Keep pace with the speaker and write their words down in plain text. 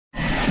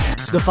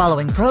The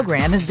following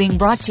program is being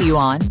brought to you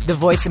on the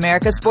Voice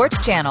America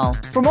Sports Channel.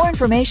 For more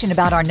information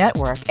about our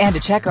network and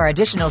to check our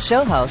additional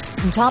show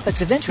hosts and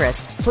topics of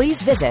interest,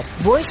 please visit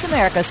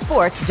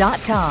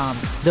voiceamericasports.com.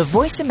 The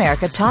Voice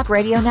America Talk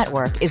Radio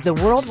Network is the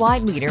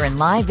worldwide leader in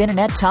live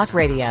Internet talk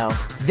radio.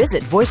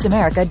 Visit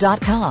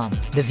voiceamerica.com.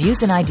 The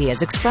views and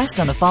ideas expressed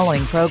on the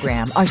following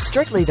program are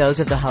strictly those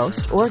of the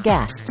host or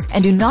guests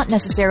and do not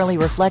necessarily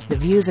reflect the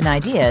views and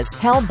ideas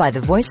held by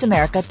the Voice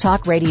America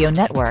Talk Radio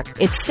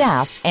Network, its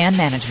staff, and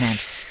management.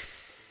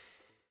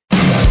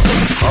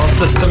 All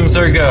systems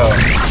are go.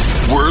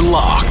 We're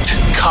locked,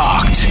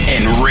 cocked,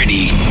 and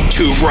ready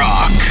to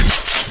rock.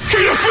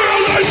 Can you feel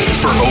it?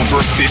 For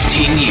over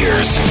 15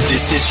 years,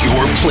 this is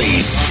your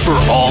place for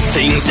all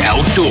things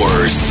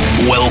outdoors.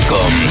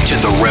 Welcome to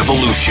The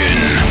Revolution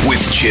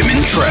with Jim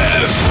and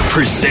Trav,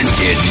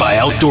 presented by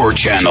Outdoor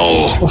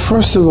Channel. Well,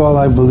 first of all,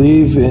 I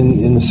believe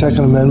in the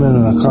Second Amendment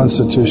and the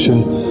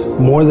Constitution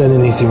more than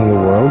anything in the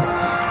world.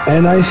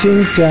 And I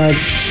think that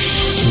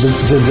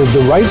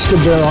the rights to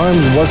bear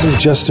arms wasn't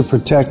just to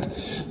protect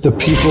the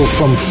people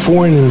from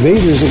foreign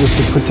invaders, it was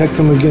to protect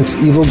them against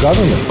evil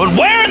governments. But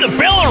where in the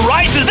Bill of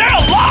Rights is there a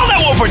law that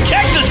will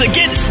protect us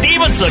against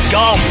Steven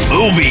Seagal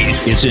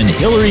movies? It's in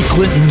Hillary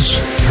Clinton's,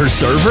 her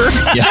server?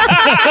 Yeah.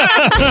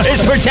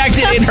 It's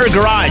protected in her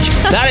garage.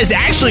 That is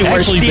actually where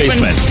Steven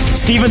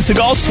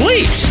Seagal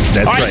sleeps.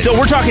 That's all right, so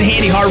we're talking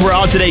handy hardware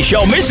on today's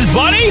show. Mrs.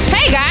 Bunny?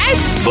 Hey, guys.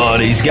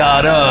 Bunny's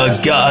got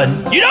a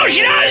gun. You know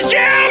she does,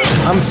 Jim?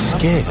 I'm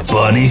scared.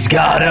 Bunny's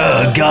got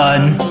a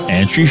gun.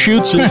 And she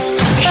shoots it.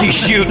 She's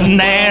shooting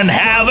and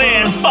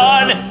having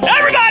fun.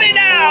 Everybody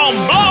now,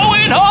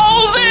 blowing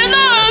holes in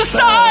the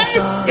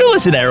sun. You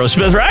listen to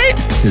Aerosmith, right?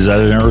 Is that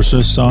an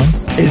Aerosmith song?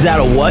 Is that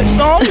a what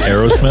song?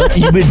 Aerosmith?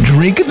 You been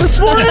drinking this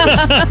morning?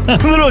 A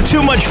little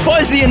too much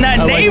fuzzy in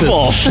that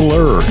navel. Like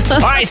slur. All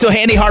right, so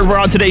handy hardware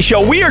on today's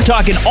show. We are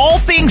talking all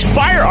things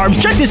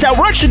firearms. Check this out.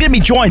 We're actually going to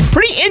be joined,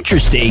 pretty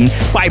interesting,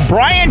 by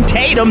Brian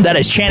Tatum. That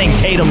is Channing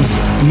Tatum's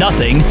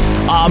nothing.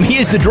 He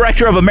is the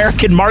director of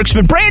American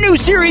Marksman. Brand new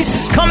series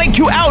coming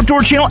to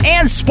Outdoor Channel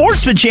and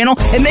Sportsman Channel,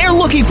 and they're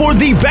looking for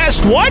the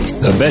best what?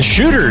 The best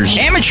shooters.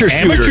 Amateur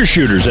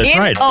shooters, that's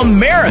right. In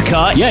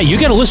America. Yeah, you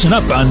got to listen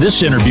up on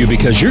this interview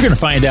because you're going to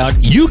find out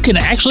you can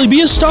actually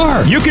be a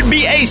star. You can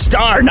be a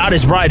star. Not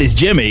as bright as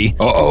Jimmy,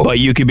 but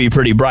you can be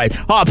pretty bright.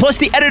 Plus,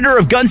 the editor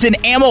of Guns and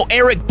Ammo,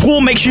 Eric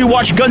Poole. Make sure you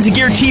watch Guns and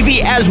Gear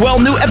TV as well.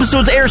 New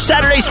episodes air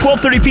Saturdays,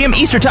 12:30 p.m.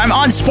 Eastern Time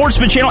on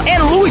Sportsman Channel.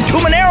 And Louis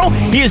Tumanero,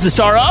 he is the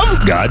star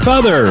of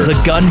Godfather. The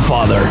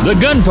Gunfather. The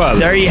Gunfather.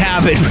 There you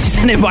have it.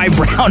 Presented by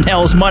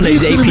Brownells,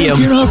 Mondays, 8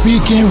 p.m. An offer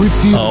you can't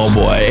refuse. Oh,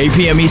 boy. 8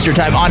 p.m. Eastern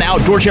Time on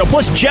Outdoor Channel.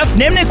 Plus, Jeff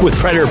Nimnick with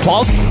Predator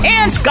Pulse.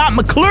 And Scott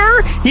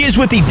McClure. He is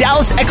with the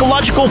Dallas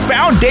Ecological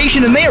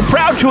Foundation, and they are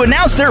proud to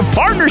announce their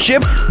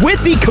partnership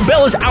with the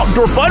Cabela's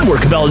Outdoor Fund, where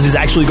Cabela's is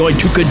actually going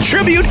to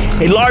contribute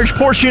a large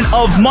portion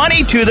of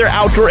money to their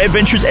Outdoor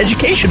Adventures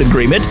Education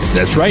Agreement.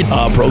 That's right.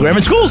 Program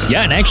in schools.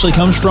 Yeah, and actually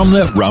comes from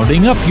the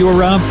rounding up your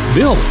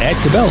bill at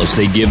Cabela's.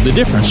 They give the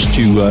difference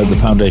to the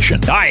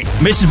foundation. All right,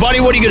 Mrs. Bunny,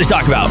 what are you going to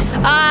talk about?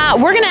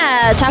 We're going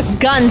to talk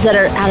guns that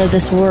are out of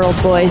this world,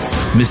 boys.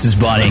 Mrs.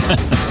 Bunny.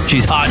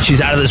 She's hot and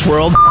she's out of this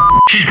world.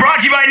 She's brought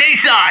to you by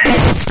Nissan.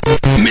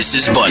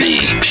 Mrs. Bunny,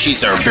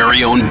 she's our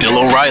very own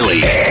Bill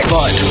O'Reilly,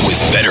 but with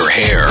better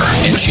hair.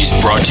 And she's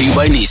brought to you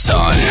by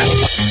Nissan.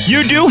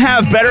 You do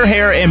have better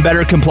hair and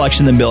better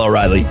complexion than Bill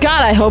O'Reilly.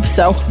 God, I hope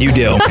so. You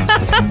do.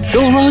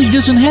 Bill O'Reilly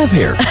doesn't have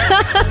hair.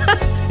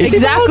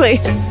 Exactly.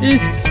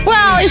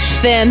 Well, it's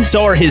thin.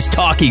 So are his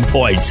talking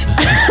points.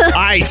 All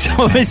right, so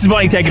Mrs.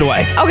 Bunny, take it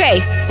away. Okay,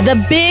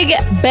 the Big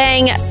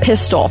Bang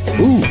pistol.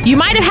 Ooh. You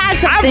might have had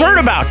something. I've heard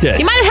about this.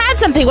 You might have had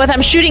something with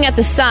I'm shooting at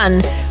the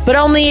sun, but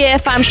only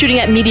if I'm shooting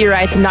at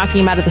meteorites and knocking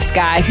them out of the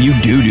sky. You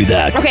do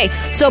that. Okay,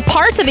 so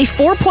parts of a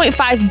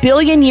 4.5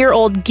 billion year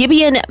old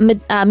Gibeon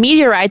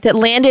meteorite that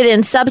landed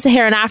in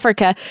sub-Saharan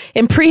Africa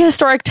in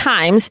prehistoric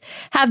times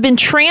have been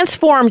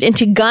transformed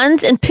into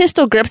guns and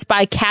pistol grips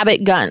by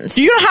Cabot Guns.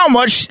 Do you know how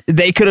much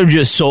they could have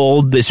just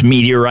sold this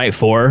meteorite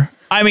for?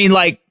 I mean,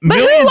 like,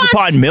 millions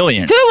upon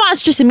millions. Who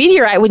wants just a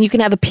meteorite when you can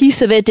have a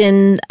piece of it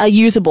in a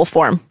usable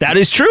form? That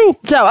is true.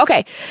 So,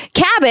 okay.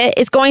 Cabot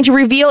is going to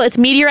reveal its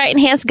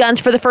meteorite-enhanced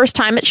guns for the first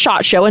time at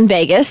SHOT Show in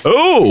Vegas.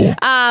 Ooh.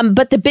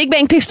 But the Big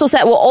Bang pistol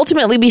set will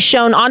ultimately be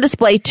shown on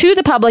display to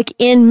the public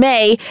in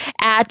May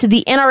at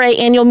the NRA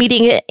annual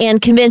meeting and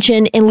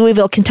convention in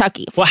Louisville,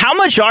 Kentucky. Well, how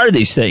much are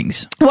these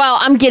things? Well,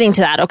 I'm getting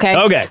to that, okay?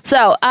 Okay.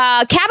 So,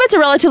 Cabot's a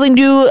relatively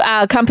new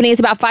company. It's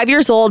about 5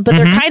 years old, but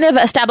they're kind of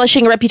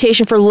establishing a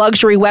reputation for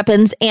luxury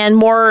weapons and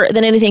more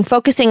than anything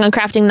focusing on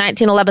crafting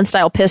 1911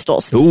 style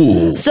pistols.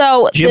 Ooh.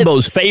 So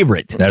Jimbo's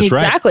favorite. That's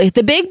right. Exactly.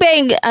 The Big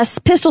Bang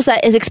pistol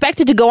set is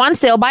expected to go on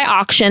sale by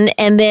auction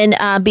and then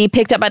be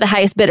picked up by the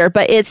highest bidder.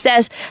 But it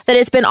says that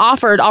it's been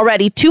offered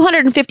already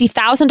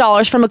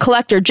 $250,000 from a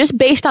collector just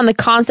based on the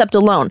concept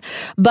alone.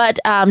 But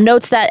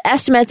notes that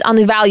estimates on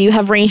the value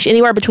have ranged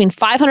anywhere between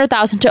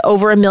 $500,000 to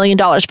over $1 million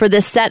for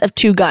this set of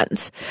two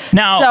guns.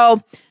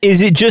 Now, is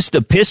it just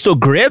the pistol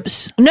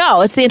grips?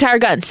 No, it's the entire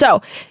gun.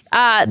 So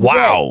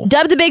Wow.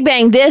 Dubbed the Big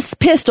Bang, this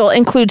pistol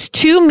includes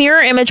 2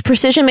 mirror image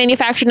precision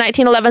manufactured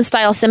 1911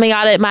 style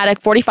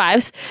semi-automatic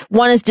 45s.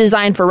 One is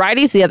designed for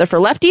righties, the other for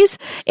lefties,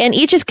 and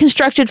each is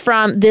constructed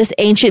from this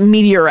ancient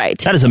meteorite.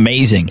 That is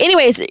amazing.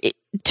 Anyways,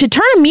 to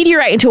turn a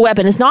meteorite into a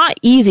weapon is not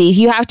easy.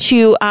 You have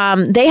to,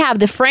 they have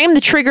the frame,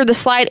 the trigger, the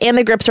slide, and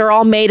the grips are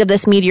all made of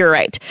this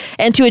meteorite.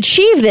 And to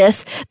achieve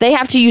this, they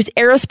have to use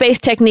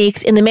aerospace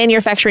techniques in the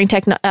manufacturing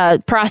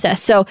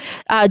process. So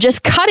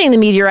just cutting the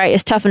meteorite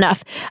is tough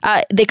enough.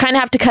 They kind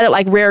of have to cut it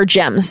like rare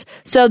gems.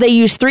 So they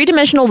use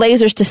 3-dimensional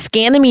lasers to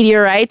scan the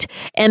meteorite,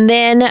 and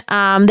then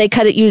they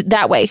cut it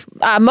that way.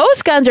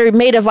 Most guns are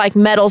made of like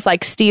metals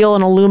like steel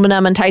and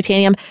aluminum and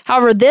titanium.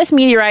 However, this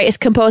meteorite is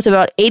composed of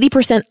about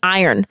 80%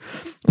 iron.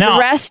 Now, the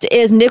rest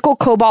is nickel,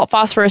 cobalt,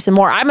 phosphorus, and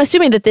more. I'm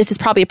assuming that this is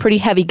probably a pretty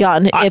heavy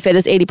gun if it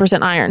is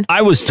 80% iron.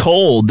 I was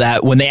told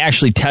that when they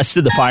actually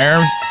tested the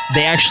firearm,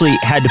 they actually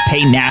had to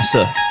pay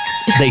NASA.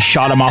 They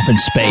shot them off in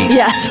space.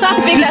 Yes.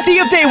 To see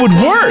if they would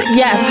work.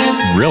 Yes.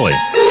 Really?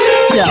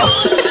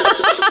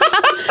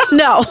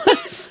 No.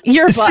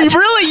 Your butt.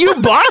 Really? You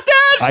bought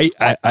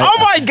that? Oh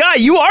my God,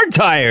 you are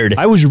tired.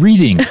 I was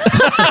reading.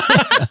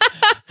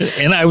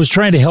 And I was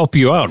trying to help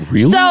you out.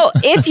 Really? So,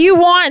 if you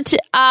want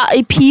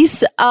a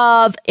piece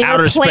of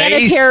outer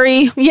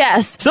interplanetary, space?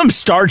 Yes, some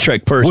Star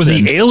Trek person. When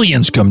the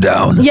aliens come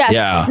down. Yes.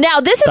 Yeah. Now,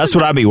 that's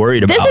what I'd be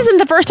worried about. This isn't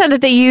the first time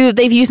that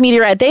they've used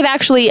meteorite. They've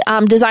actually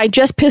designed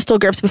just pistol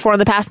grips before in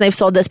the past, and they've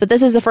sold this. But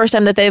this is the first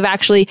time that they've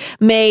actually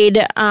made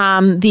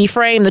the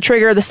frame, the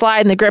trigger, the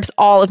slide, and the grips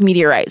all of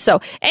meteorite.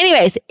 So,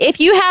 anyways, if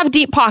you have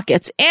deep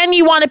pockets and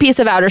you want a piece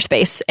of outer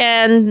space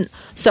and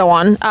so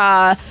on,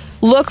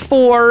 look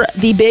for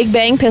the Big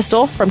Bang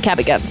pistol from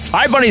Cabot Guns.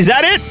 All right, Bunny, is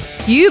that it?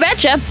 You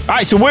betcha. All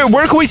right, so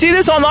where can we see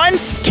this online?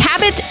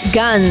 Cabot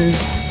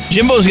Guns.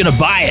 Jimbo's going to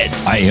buy it.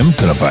 I am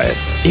going to buy it.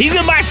 He's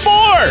going to buy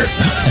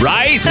 4,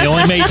 right? They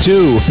only made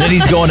 2. Then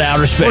he's going to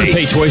outer space. We're going to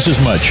pay twice as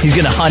much. He's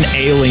going to hunt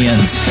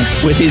aliens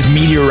with his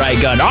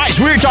meteorite gun. All right,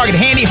 so we're talking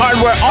handy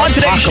hardware on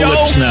today's show.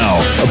 Apocalypse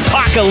Now.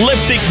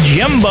 Apocalyptic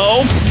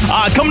Jimbo.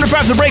 Coming up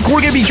after the break,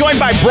 we're going to be joined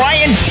by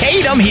Brian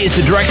Tatum. He is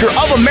the director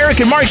of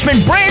American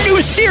Marksman. Brand new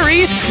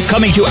series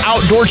coming to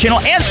Outdoor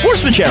Channel and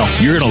Sportsman Channel.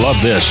 You're going to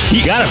love this.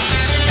 You got it.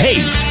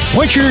 Hey,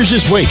 point yours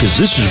this way, because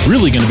this is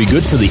really going to be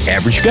good for the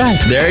average guy.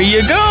 There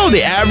you go,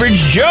 the average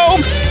Joe.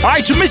 All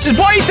right, so Mrs.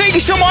 Bunny, thank you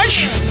so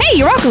much. Hey,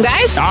 you're welcome,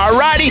 guys. All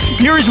righty,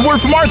 here's a word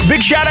from Mark.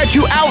 Big shout out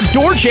to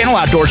Outdoor Channel,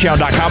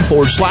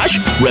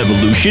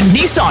 outdoorchannel.com/revolution.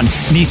 Nissan,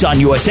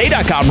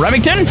 nissanusa.com.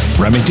 Remington,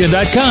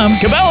 remington.com.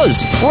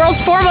 Cabela's,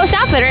 world's foremost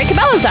outfitter at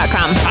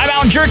Cabela's.com. I'm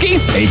Alan Jerky,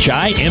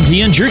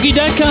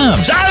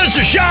 HIMTNJerky.com.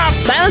 Silencer Shop,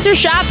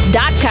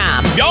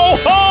 silencershop.com. Yo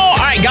ho! All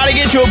right, gotta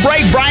get to a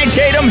break. Brian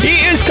Tatum,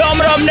 he is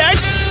coming up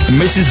next.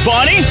 Mrs.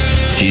 Bunny,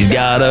 she's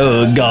got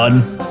a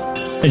gun.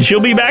 And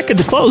she'll be back at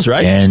the close,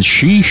 right? And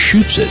she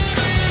shoots it.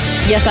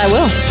 Yes, I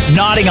will.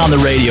 Nodding on the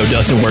radio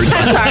doesn't work.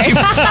 Sorry.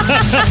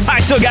 I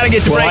still got to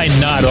get to break. Why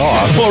nod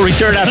off? We'll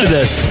return after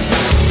this.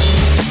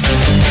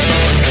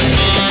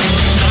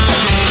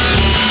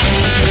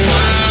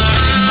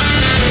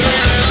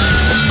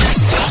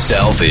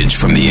 Salvage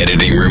from the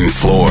editing room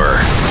floor.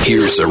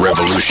 Here's a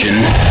Revolution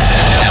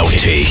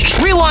outtake.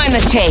 Rewind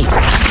the tape.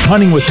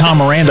 Hunting with Tom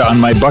Miranda on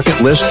my bucket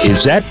list.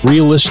 Is that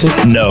realistic?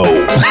 No.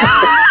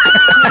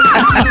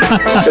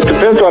 It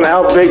depends on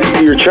how big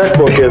your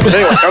checkbook is.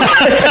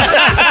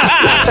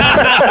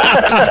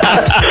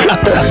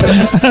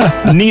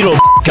 Needle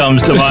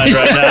comes to mind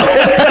right now.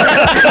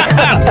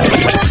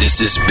 This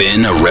has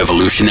been a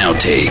Revolution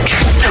outtake.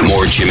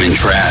 More Jim and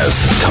Trav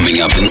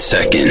coming up in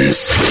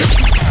seconds.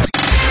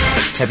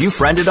 Have you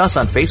friended us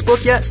on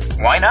Facebook yet?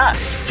 Why not?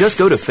 Just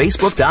go to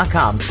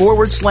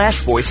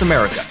facebook.com/Voice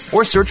America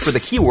or search for the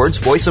keywords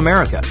Voice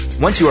America.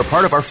 Once you are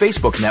part of our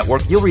Facebook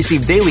network, you'll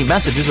receive daily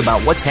messages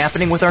about what's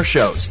happening with our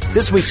shows,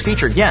 this week's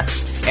featured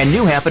guests, and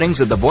new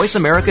happenings of the Voice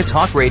America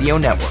Talk Radio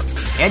Network.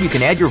 And you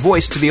can add your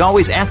voice to the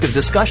always active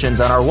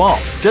discussions on our wall.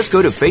 Just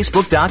go to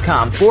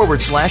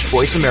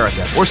facebook.com/Voice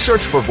America or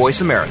search for Voice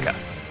America.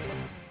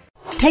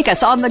 Take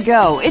us on the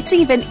go. It's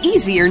even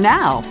easier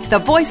now. The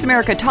Voice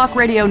America Talk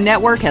Radio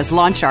Network has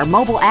launched our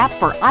mobile app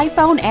for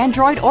iPhone,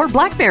 Android, or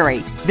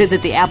BlackBerry.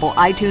 Visit the Apple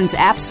iTunes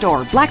App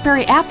Store,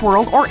 BlackBerry App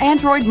World, or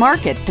Android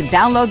Market to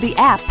download the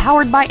app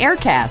powered by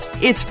Aircast.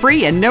 It's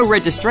free and no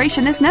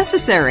registration is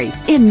necessary.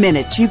 In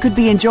minutes, you could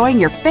be enjoying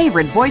your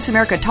favorite Voice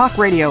America Talk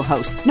Radio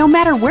host, no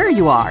matter where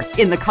you are.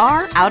 In the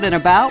car, out and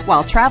about,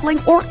 while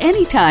traveling, or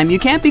anytime you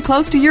can't be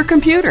close to your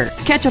computer.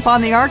 Catch up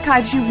on the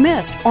archives you've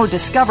missed, or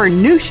discover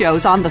new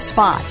shows on the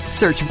spot.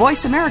 Search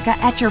Voice America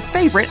at your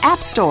favorite app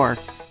store.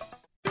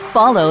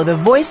 Follow the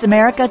Voice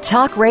America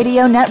Talk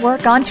Radio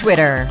Network on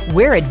Twitter.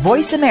 We're at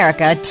Voice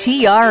America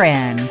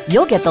TRN.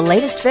 You'll get the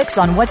latest fix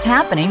on what's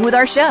happening with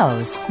our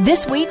shows,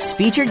 this week's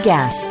featured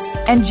guests,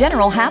 and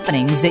general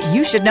happenings that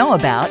you should know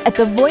about at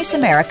the Voice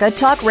America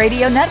Talk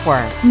Radio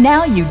Network.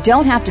 Now you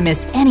don't have to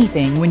miss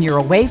anything when you're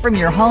away from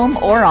your home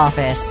or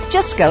office.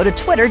 Just go to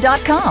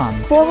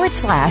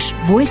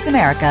twitter.com/Voice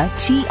America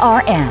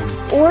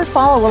TRN. or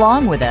follow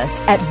along with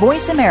us at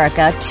Voice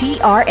America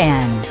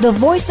TRN, the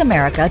Voice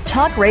America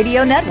Talk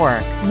Radio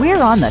Network.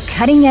 We're on the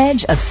cutting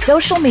edge of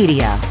social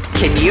media.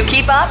 Can you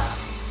keep up?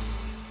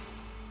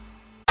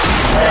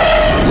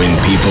 When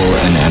people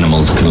and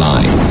animals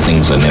collide,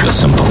 things are never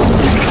simple.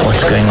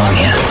 What's going on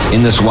here?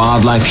 In this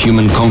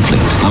wildlife-human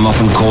conflict, I'm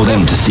often called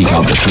in to seek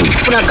out the truth.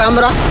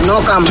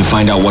 To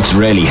find out what's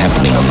really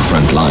happening on the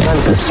front line.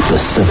 This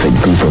specific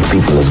group of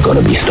people has got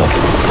to be stopped.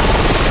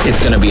 It's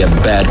going to be a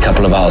bad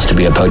couple of hours to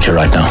be a poacher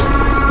right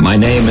now. My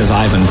name is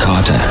Ivan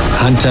Carter,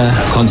 hunter,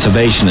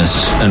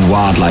 conservationist, and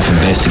wildlife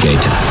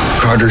investigator.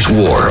 Carter's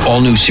War,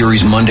 all new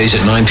series Mondays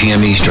at 9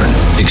 p.m. Eastern,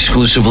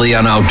 exclusively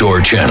on Outdoor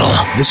Channel.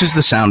 This is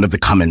the sound of the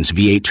Cummins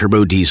V8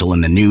 turbo diesel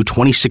in the new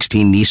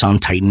 2016 Nissan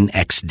Titan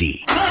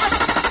XD.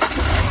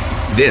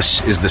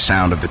 This is the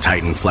sound of the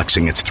Titan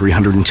flexing its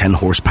 310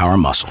 horsepower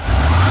muscle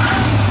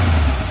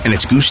and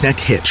its gooseneck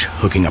hitch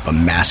hooking up a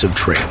massive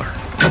trailer.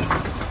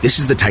 This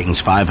is the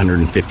Titan's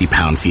 550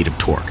 pound-feet of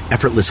torque,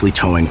 effortlessly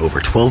towing over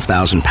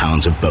 12,000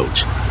 pounds of boat,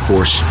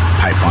 horse,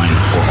 pipeline,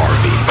 or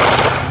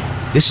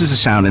RV. This is the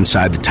sound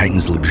inside the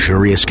Titan's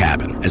luxurious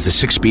cabin as the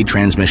 6-speed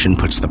transmission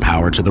puts the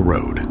power to the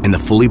road, and the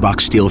fully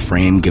boxed steel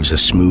frame gives a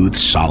smooth,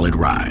 solid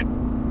ride.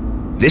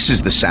 This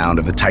is the sound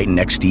of the Titan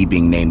XD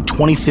being named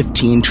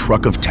 2015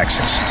 Truck of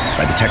Texas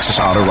by the Texas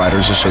Auto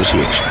Writers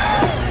Association.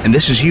 And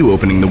this is you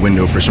opening the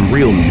window for some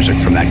real music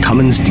from that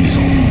Cummins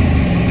diesel.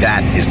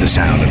 That is the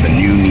sound of the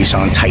new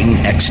Nissan Titan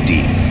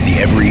XD,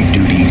 the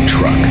every-duty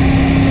truck.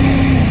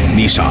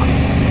 Nissan,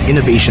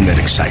 innovation that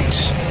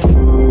excites.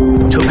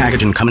 Tow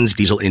package and Cummins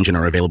diesel engine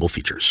are available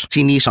features.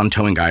 See Nissan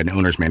Towing Guide and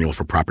Owner's Manual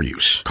for proper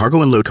use.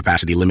 Cargo and load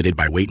capacity limited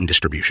by weight and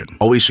distribution.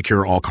 Always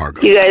secure all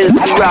cargo. You guys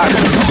rock.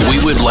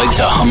 We would like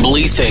to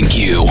humbly thank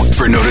you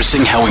for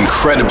noticing how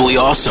incredibly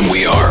awesome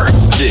we are.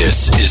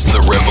 This is The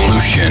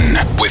Revolution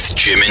with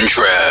Jim and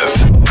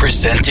Trev,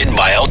 presented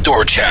by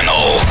Outdoor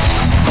Channel.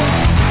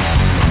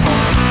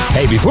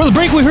 Hey, before the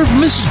break, we heard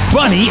from Mrs.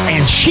 Bunny,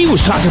 and she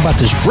was talking about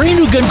this brand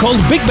new gun called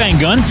the Big Bang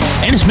gun,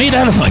 and it's made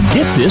out of,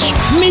 get this,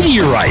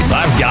 meteorite.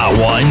 I've got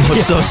one.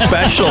 What's so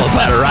special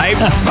about it, right?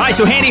 All right,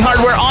 so handy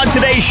hardware on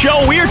today's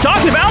show. We are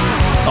talking about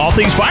all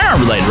things firearm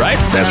related, right?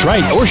 That's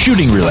right, or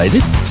shooting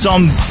related.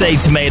 Some say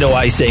tomato,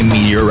 I say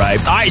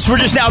meteorite. All right, so we're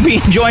just now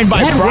being joined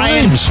by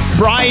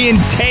Brian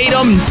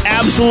Tatum.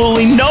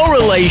 Absolutely no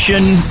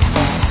relation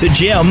to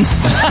Jim.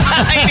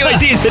 Anyways,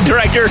 he is the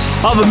director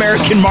of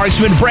American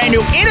Marksman, brand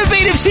new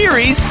innovative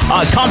series,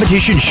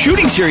 competition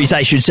shooting series,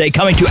 I should say,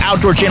 coming to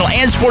Outdoor Channel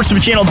and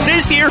Sportsman Channel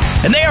this year,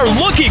 and they are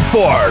looking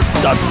for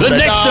the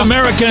next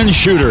American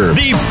shooter,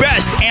 the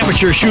best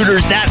amateur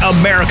shooters that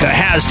America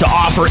has to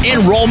offer.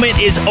 Enrollment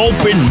is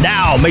open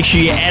now. Make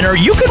sure you enter.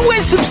 You could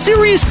win some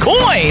serious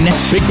coin.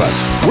 Big bucks.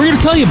 We're going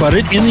to tell you about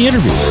it in the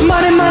interview.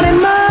 Money, money,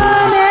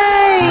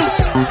 money.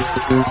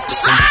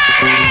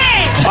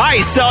 All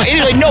right, so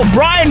anyway,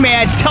 Brian,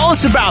 man, tell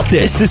us about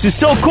this. This is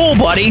so cool,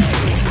 buddy.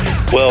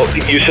 Well,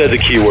 you said the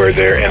key word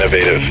there,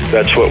 innovative.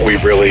 That's what we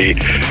really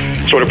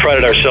sort of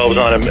prided ourselves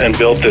on and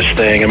built this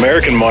thing.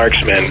 American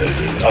Marksman,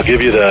 I'll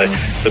give you the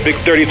big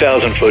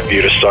 30,000-foot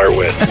view to start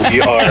with.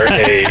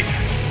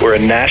 We're a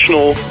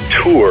national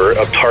tour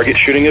of target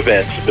shooting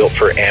events built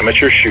for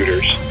amateur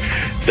shooters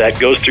that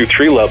goes through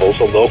 3 levels: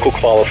 a local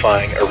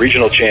qualifying, a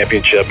regional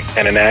championship,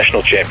 and a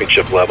national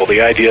championship level. The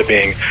idea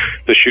being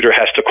the shooter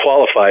has to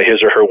qualify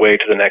his or her way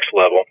to the next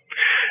level.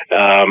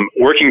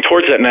 Working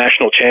towards that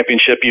national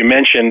championship, you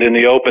mentioned in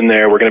the open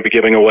there, we're going to be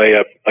giving away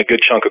a good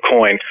chunk of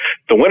coin.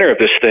 The winner of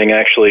this thing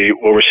actually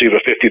will receive a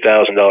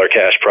 $50,000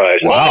 cash prize.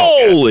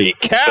 Holy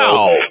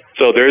cow!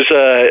 So there's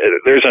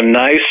a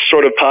nice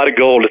sort of pot of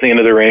gold at the end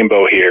of the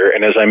rainbow here.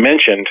 And as I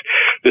mentioned,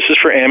 this is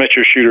for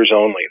amateur shooters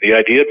only. The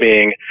idea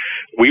being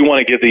we want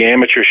to give the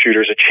amateur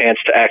shooters a chance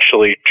to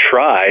actually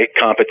try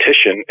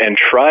competition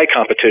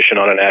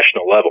on a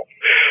national level.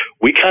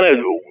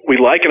 We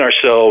liken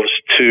ourselves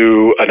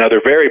to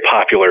another very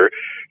popular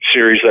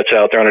series that's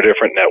out there on a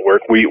different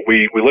network.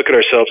 We look at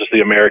ourselves as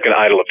the American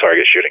Idol of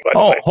target shooting, by the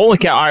way. Holy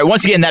cow. All right,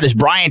 once again, that is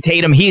Brian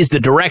Tatum. He is the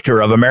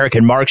director of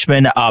American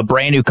Marksman, a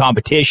brand new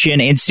competition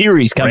and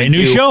series coming brand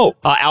new show.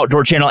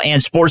 Outdoor Channel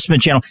and Sportsman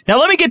Channel. Now,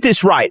 let me get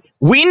this right.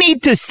 We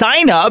need to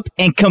sign up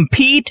and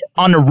compete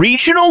on a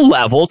regional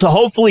level to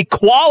hopefully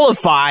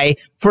qualify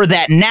for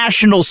that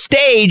national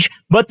stage,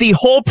 but the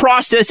whole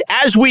process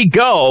as we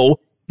go,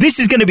 this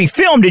is going to be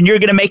filmed and you're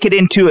going to make it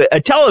into a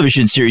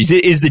television series,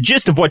 is the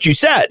gist of what you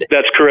said.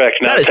 That's correct.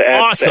 Now, that is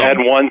awesome. To add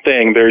one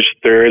thing, there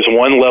is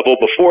one level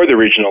before the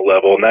regional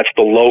level, and that's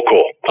the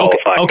local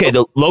qualifying. Okay,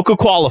 the local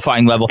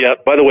qualifying level. Yeah,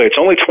 by the way, it's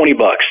only $20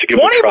 to give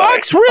it a try.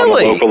 $20,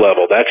 really? On the local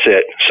level. That's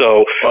it.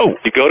 So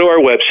you go to our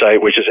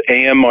website, which is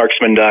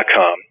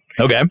ammarksman.com.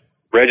 Okay.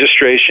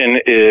 Registration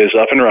is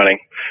up and running.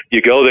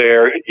 You go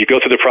there, you go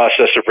through the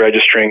process of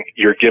registering,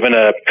 you're given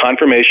a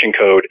confirmation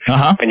code,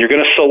 and you're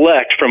going to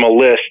select from a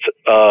list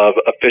of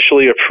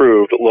officially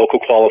approved local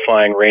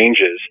qualifying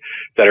ranges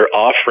that are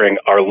offering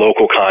our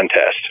local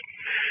contest.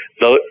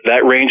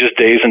 That ranges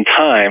days and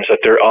times that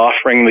they're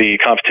offering the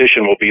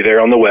competition will be there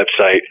on the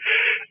website.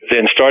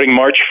 Then starting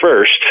March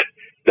 1st,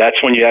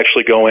 that's when you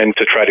actually go in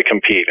to try to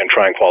compete and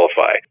try and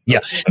qualify. Yeah.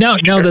 Now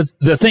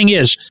the thing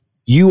is,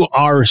 you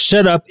are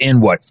set up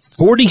in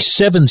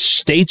 47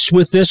 states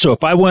with this. So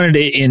if I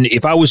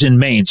if I was in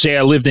Maine, say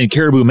I lived in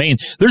Caribou, Maine,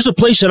 there's a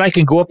place that I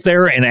can go up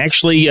there and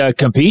actually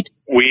compete.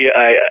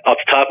 Off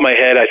the top of my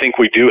head, I think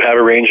we do have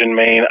a range in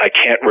Maine. I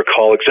can't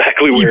recall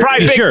exactly where. You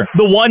probably picked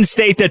the one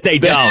state that they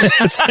don't.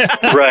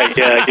 Right,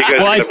 yeah. You guys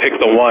got to pick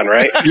the one,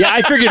 right? Yeah,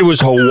 I figured it was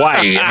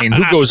Hawaii. I mean,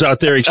 who goes out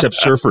there except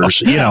surfers,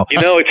 You know,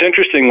 it's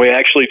interesting. We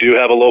actually do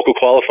have a local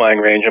qualifying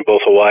range in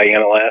both Hawaii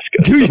and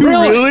Alaska. Do you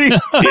really?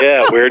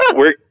 Yeah, we're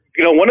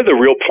one of the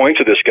real points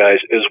of this, guys,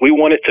 is we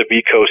want it to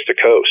be coast to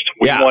coast.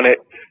 We want it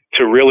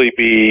to really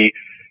be,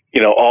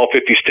 all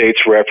 50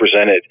 states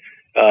represented.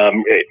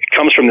 It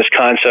comes from this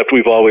concept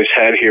we've always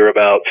had here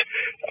about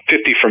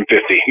 50 from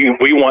 50.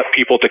 We want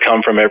people to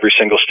come from every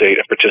single state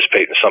and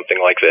participate in something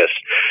like this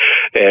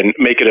and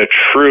make it a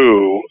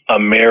true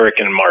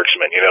American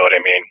marksman. You know what I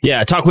mean?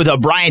 Yeah, talk with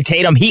Brian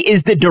Tatum. He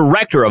is the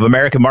director of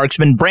American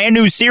Marksman. Brand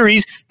new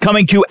series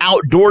coming to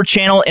Outdoor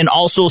Channel and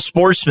also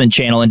Sportsman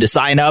Channel. And to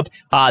sign up,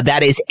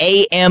 that is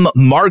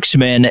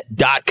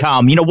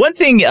ammarksman.com. One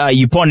thing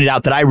you pointed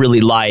out that I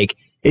really like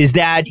is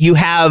that you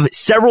have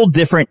several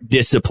different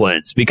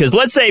disciplines, because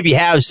let's say if you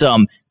have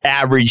some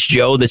average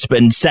Joe that's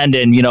been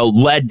sending,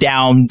 lead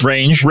down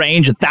range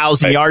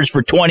 1,000 yards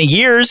for 20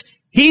 years,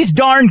 he's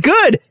darn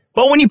good.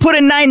 But when you put a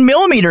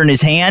 9mm in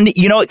his hand,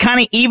 it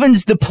kind of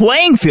evens the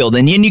playing field,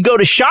 and then you go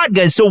to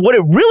shotgun. So what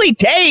it really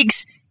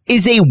takes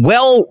is a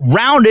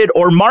well-rounded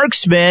or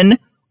marksman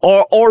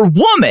or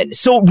woman.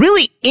 So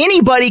really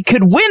anybody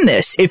could win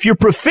this. If you're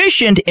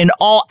proficient in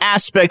all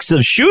aspects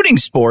of shooting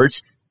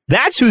sports,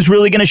 that's who's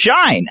really going to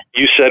shine.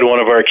 You said one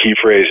of our key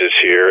phrases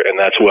here, and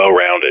that's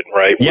well-rounded,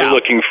 right? Yeah. We're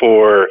looking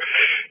for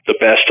the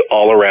best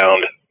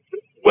all-around,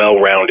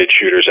 well-rounded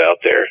shooters out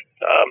there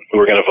who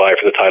are going to vie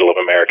for the title of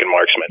American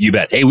Marksman. You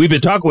bet. Hey, we've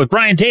been talking with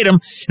Brian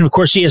Tatum, and of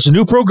course he has a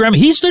new program.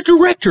 He's the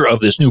director of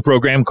this new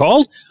program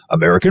called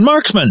American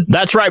Marksman.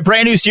 That's right.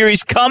 Brand new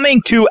series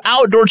coming to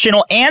Outdoor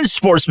Channel and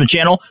Sportsman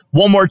Channel.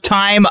 One more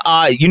time,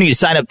 you need to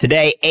sign up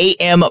today,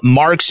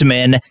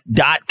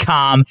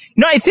 ammarksman.com.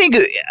 I think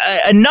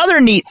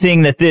another neat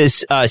thing that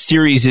this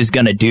series is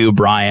going to do,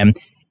 Brian,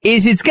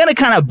 is it's going to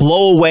kind of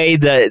blow away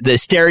the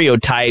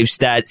stereotypes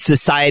that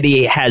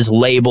society has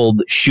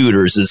labeled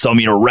shooters as some,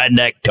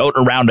 redneck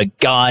toting around a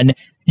gun.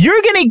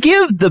 You're going to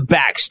give the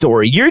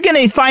backstory. You're going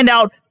to find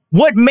out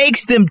what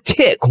makes them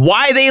tick,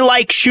 why they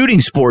like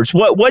shooting sports,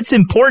 what's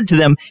important to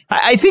them.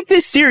 I think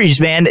this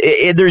series, man,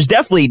 there's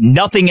definitely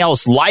nothing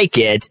else like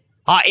it.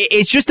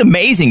 It's just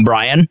amazing,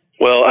 Brian.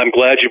 Well, I'm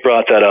glad you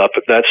brought that up.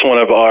 That's one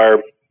of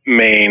our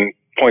main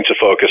points of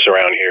focus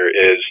around here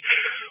is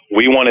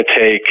we want to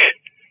take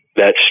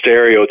that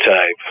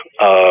stereotype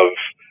of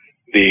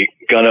the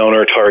gun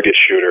owner target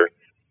shooter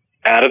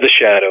out of the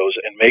shadows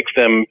and make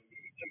them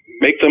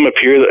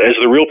appear as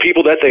the real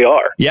people that they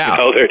are. Yeah.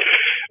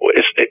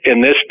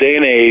 In this day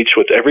and age,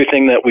 with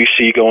everything that we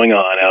see going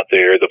on out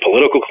there, the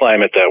political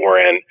climate that we're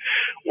in,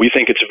 we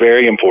think it's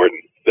very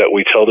important that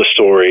we tell the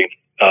story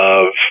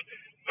of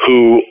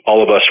who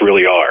all of us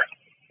really are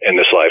in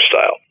this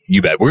lifestyle.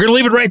 You bet. We're going to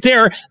leave it right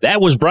there.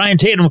 That was Brian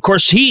Tatum. Of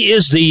course, he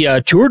is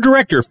the tour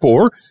director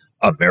for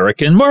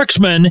American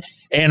Marksman.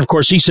 And of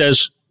course, he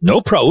says,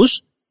 no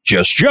pros,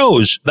 just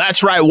Joes.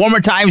 That's right. One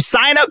more time.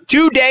 Sign up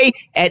today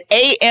at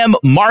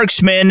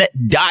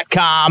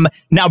ammarksman.com.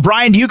 Now,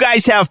 Brian, do you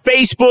guys have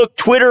Facebook,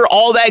 Twitter,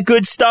 all that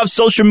good stuff,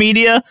 social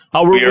media?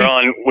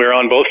 We're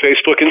on both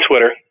Facebook and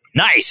Twitter.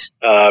 Nice.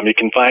 You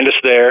can find us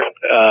there.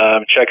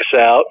 Check us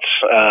out.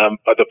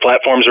 The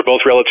platforms are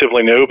both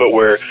relatively new, but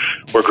we're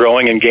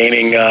growing and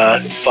gaining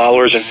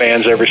followers and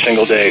fans every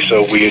single day.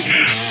 So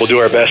we'll do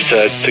our best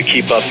to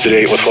keep up to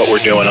date with what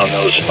we're doing on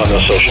those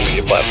social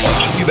media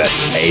platforms. You bet.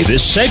 Hey,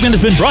 this segment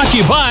has been brought to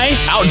you by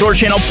Outdoor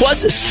Channel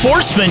plus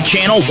Sportsman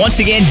Channel. Once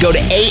again, go to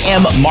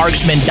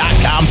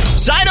ammarksman.com.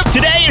 Sign up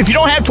today, and if you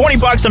don't have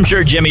 $20, I'm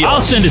sure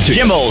I'll send it to you.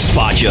 Jim will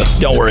spot you.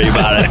 Don't worry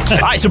about it. All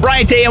right, so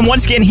Brian Tatum,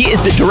 once again, he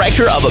is the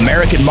director of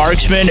American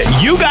Marksman.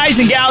 You guys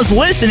and gals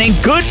listening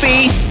could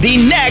be the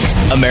next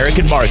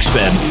American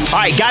Marksman. All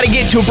right, got to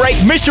get to a break.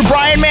 Mr.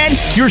 Brian, man,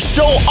 you're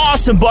so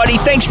awesome, buddy.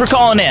 Thanks for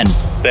calling in.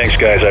 Thanks,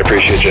 guys. I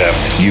appreciate you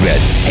having me. You bet.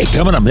 Hey,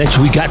 coming up next,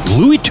 we got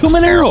Louis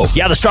Tuminero.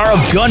 Yeah, the star of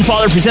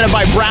Gunfather, presented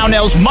by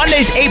Brownells,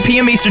 Mondays, 8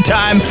 p.m. Eastern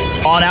Time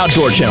on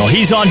Outdoor Channel.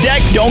 He's on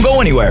deck. Don't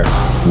go anywhere.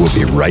 We'll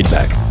be right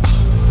back.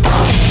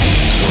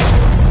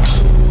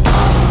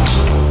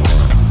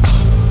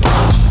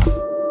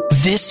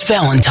 This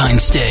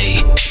Valentine's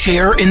Day,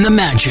 share in the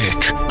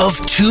magic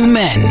of two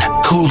men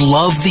who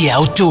love the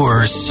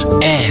outdoors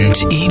and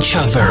each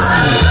other.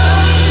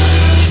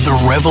 The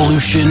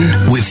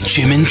Revolution with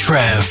Jim and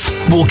Trev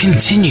will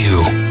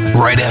continue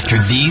right after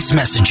these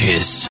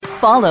messages.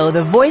 Follow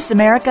the Voice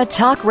America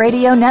Talk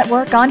Radio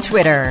Network on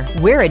Twitter.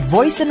 We're at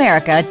Voice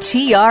America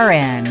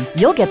TRN.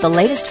 You'll get the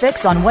latest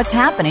fix on what's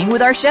happening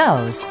with our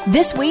shows,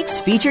 this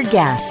week's featured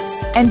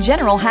guests, and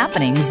general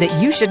happenings that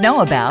you should know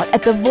about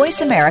at the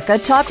Voice America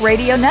Talk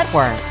Radio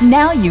Network.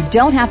 Now you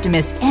don't have to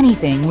miss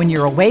anything when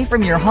you're away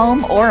from your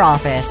home or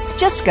office.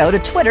 Just go to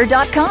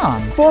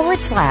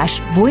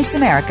twitter.com/Voice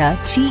America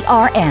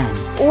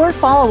TRN or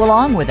follow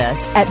along with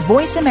us at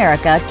Voice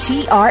America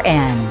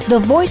TRN, the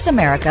Voice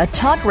America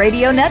Talk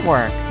Radio Network.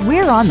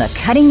 We're on the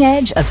cutting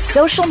edge of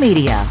social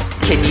media.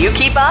 Can you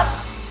keep up?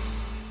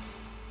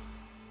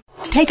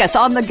 Take us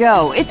on the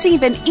go. It's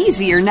even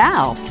easier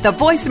now. The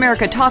Voice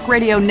America Talk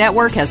Radio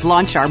Network has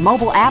launched our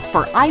mobile app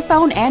for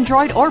iPhone,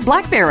 Android, or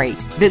BlackBerry.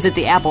 Visit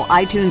the Apple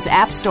iTunes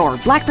App Store,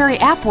 BlackBerry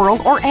App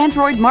World, or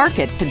Android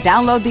Market to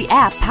download the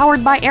app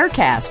powered by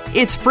Aircast.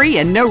 It's free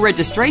and no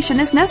registration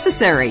is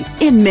necessary.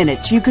 In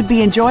minutes, you could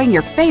be enjoying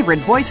your favorite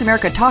Voice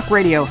America Talk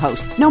Radio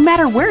host, no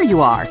matter where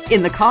you are.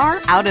 In the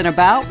car, out and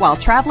about, while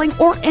traveling,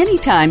 or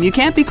anytime you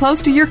can't be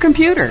close to your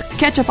computer.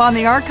 Catch up on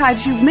the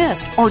archives you've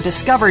missed or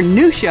discover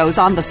new shows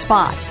on the spot.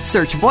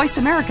 Search Voice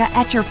America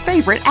at your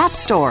favorite app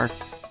store.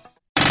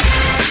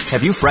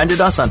 Have you friended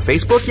us on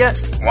Facebook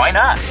yet? Why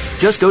not?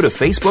 Just go to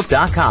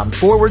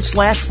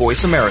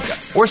facebook.com/Voice America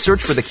or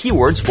search for the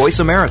keywords Voice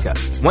America.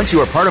 Once you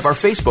are part of our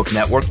Facebook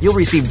network, you'll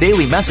receive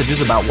daily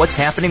messages about what's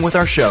happening with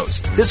our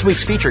shows, this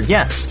week's featured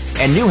guests,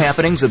 and new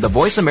happenings of the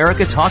Voice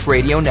America Talk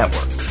Radio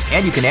Network.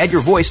 And you can add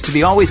your voice to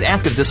the always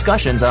active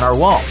discussions on our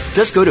wall.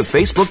 Just go to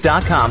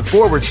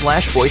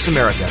facebook.com/Voice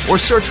America or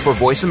search for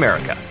Voice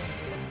America.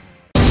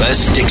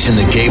 Best sticks in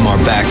the game are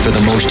back for the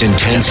most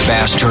intense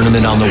bass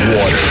tournament on the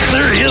water.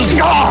 There he is.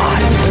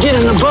 God! Get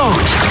in the boat.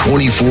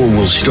 24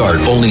 will start,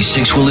 only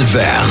 6 will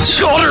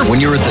advance. Got her. When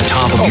you're at the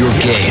top of your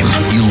game,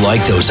 you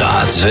like those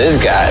odds. This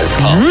guy's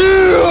pumped.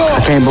 I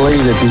can't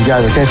believe that these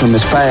guys are catching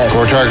this fast.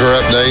 Four tracker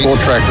update.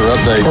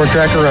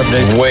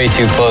 Way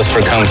too close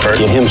for comfort.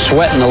 Get him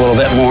sweating a little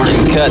bit more.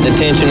 Cut the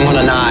tension with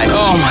a knife.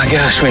 Oh my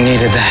gosh, we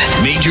needed that.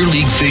 Major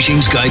League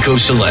Fishing's Geico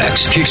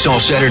Selects kicks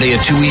off Saturday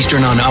at 2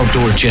 Eastern on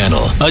Outdoor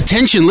Channel.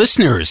 Attention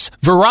listeners,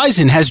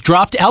 Verizon has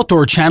dropped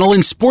Outdoor Channel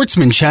and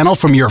Sportsman Channel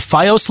from your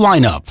Fios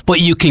lineup, but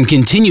you can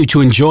continue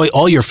to enjoy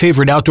all your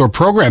favorite outdoor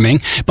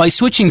programming by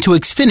switching to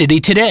Xfinity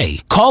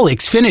today. Call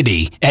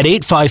Xfinity at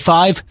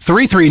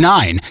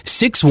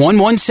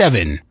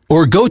 855-339-6117.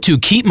 Or go to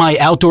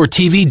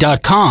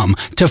keepmyoutdoortv.com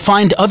to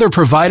find other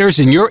providers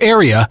in your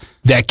area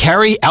that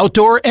carry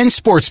outdoor and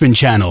sportsman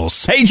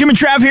channels. Hey, Jim and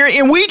Trav here,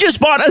 and we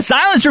just bought a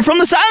silencer from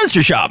the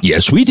Silencer Shop.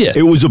 Yes, we did.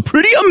 It was a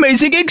pretty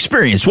amazing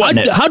experience, wasn't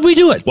it? How'd we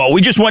do it? Well,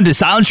 we just went to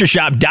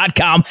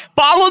silencershop.com,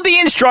 followed the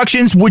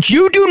instructions, which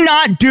you do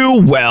not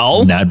do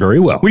well. Not very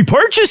well. We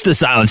purchased the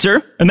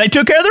silencer, and they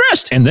took care of the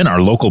rest. And then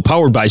our local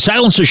Powered by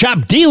Silencer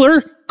Shop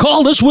dealer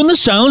called us when the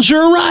silencer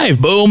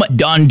arrived. Boom,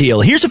 done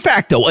deal. Here's a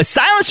fact, though. A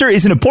silencer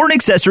is an important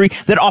accessory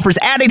that offers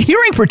added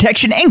hearing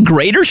protection and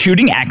greater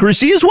shooting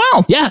accuracy as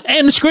well. Yeah,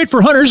 and it's great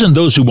for hunters and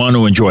those who want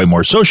to enjoy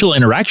more social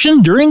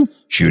interaction during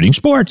shooting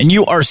sports. And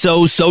you are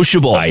so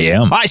sociable. I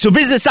am. All right, so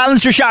visit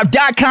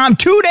silencershop.com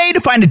today to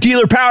find a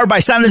dealer powered by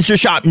Silencer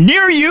Shop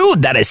near you.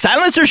 That is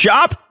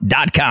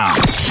silencershop.com.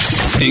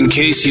 In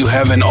case you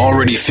haven't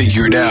already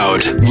figured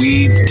out,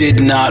 we did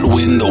not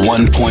win the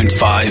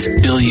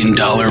 $1.5 billion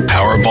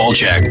Powerball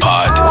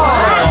jackpot.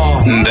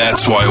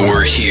 That's why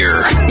we're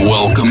here.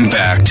 Welcome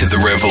back to The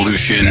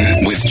Revolution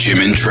with Jim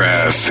and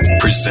Trav,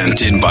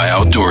 presented by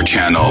Outdoor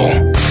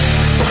Channel.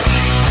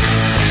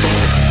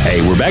 Hey,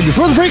 we're back.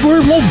 Before the break,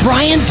 we're with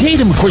Brian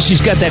Tatum. Of course,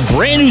 he's got that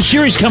brand new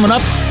series coming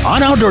up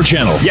on Outdoor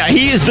Channel. Yeah,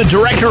 he is the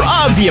director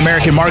of the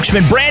American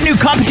Marksman, brand new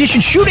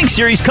competition shooting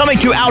series coming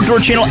to Outdoor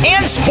Channel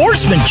and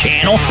Sportsman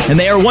Channel. And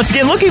they are once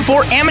again looking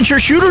for amateur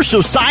shooters,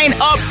 so sign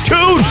up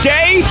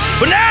today.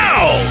 But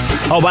now,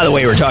 oh, by the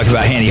way, we're talking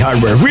about handy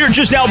hardware. We are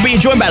just now being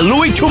joined by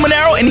Louis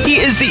Tumanero, and he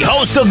is the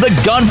host of The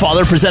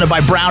Gunfather, presented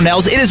by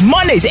Brownells. It is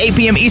Mondays, 8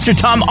 p.m. Eastern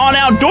Time on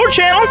Outdoor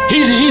Channel.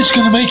 He's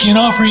going to make you an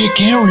offer you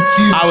can't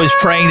refuse. I was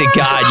praying to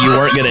God you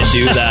weren't going to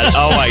do that.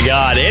 Oh, my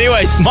God.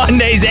 Anyways,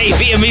 Mondays, 8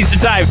 p.m. Eastern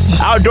Time,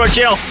 Outdoor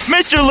Channel.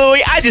 Mr.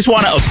 Louis, I just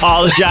want to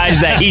apologize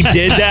that he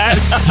did that.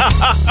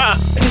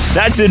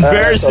 That's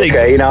embarrassing.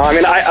 Okay, you know,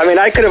 I mean,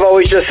 I could have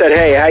always just said,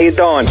 "Hey, how you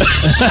doing?"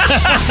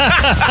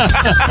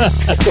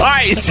 All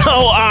right,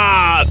 so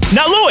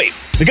now, Louis,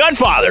 The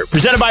Gunfather,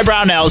 presented by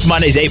Brownells,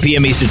 Mondays, 8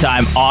 p.m. Eastern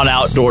Time on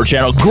Outdoor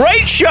Channel.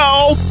 Great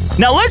show.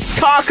 Now, let's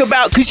talk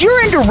about, because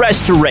you're into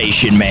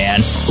restoration,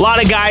 man. A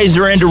lot of guys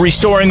are into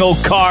restoring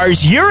old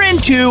cars. You're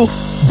into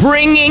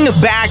bringing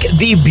back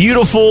the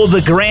beautiful,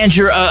 the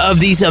grandeur of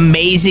these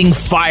amazing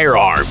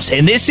firearms.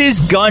 And this is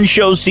gun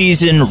show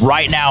season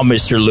right now,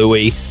 Mr.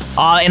 Louis.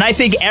 And I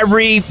think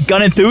every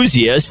gun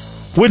enthusiast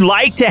would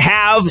like to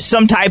have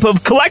some type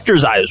of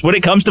collector's items when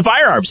it comes to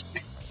firearms.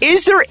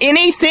 Is there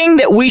anything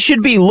that we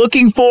should be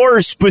looking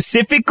for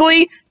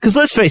specifically? Because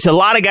let's face it, a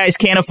lot of guys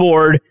can't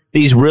afford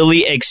these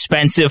really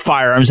expensive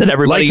firearms that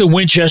everybody... Like the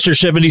Winchester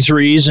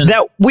 73s. And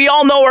that we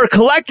all know are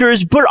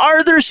collectors, but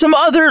are there some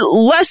other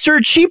lesser,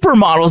 cheaper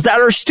models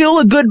that are still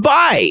a good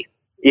buy?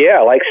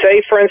 Yeah, like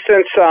say, for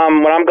instance,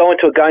 when I'm going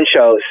to gun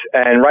shows,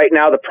 and right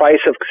now the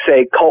price of,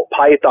 say, Colt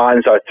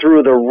Pythons are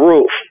through the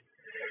roof.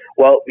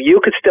 Well,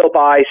 you could still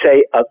buy,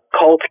 say, a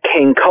Colt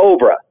King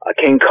Cobra. A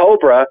King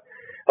Cobra,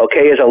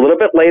 okay, is a little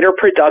bit later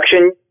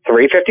production,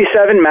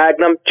 357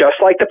 Magnum,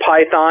 just like the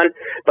Python,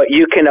 but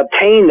you can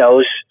obtain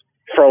those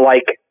for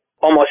like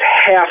almost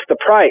half the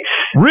price.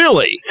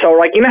 Really? So,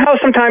 like, you know how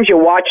sometimes you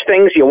watch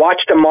things, you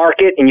watch the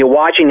market, and you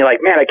watch and you're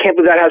like, man, I can't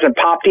believe that hasn't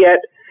popped yet.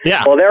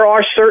 Yeah. Well, there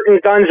are certain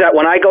guns that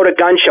when I go to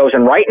gun shows,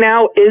 and right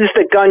now is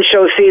the gun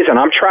show season.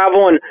 I'm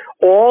traveling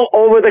all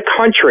over the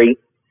country,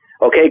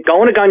 okay,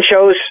 going to gun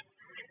shows,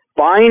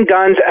 buying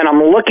guns, and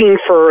I'm looking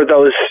for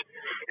those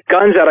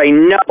guns that I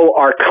know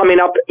are coming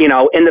up, you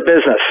know, in the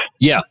business.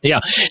 Yeah, yeah.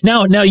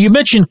 Now you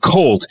mentioned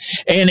Colt,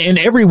 and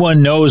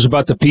everyone knows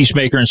about the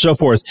Peacemaker and so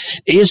forth.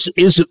 Is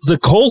the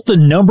Colt the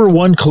number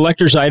one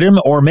collector's item,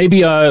 or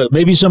maybe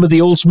some of the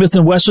old Smith &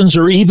 Wessons,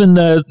 or even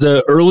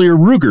the earlier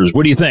Rugers?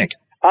 What do you think?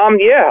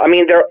 Yeah, I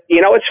mean, you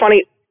know, it's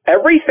funny.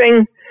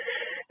 Everything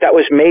that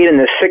was made in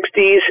the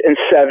 60s and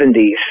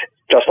 70s,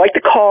 just like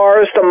the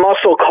cars, the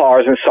muscle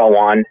cars and so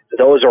on,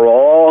 those are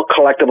all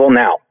collectible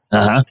now.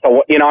 Uh-huh.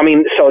 So, you know, I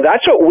mean, so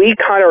that's what we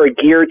kind of are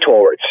geared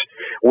towards.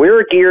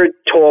 We're geared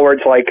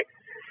towards, like,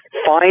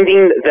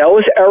 finding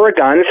those era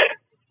guns.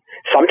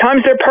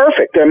 Sometimes they're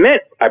perfect. They're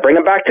mint. I bring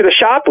them back to the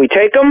shop. We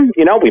take them,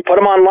 you know, we put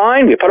them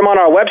online. We put them on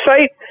our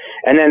website.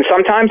 And then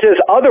sometimes there's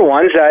other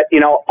ones that, you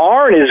know,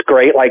 aren't as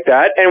great like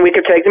that, and we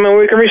can take them and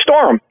we can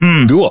restore them.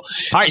 Cool. All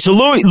right, so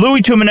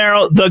Louis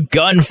Tuminero, the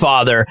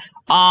Gunfather.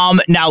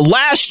 Now,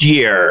 last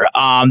year,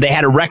 they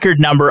had a record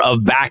number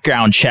of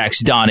background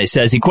checks done. It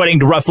says equating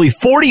to roughly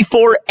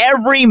 44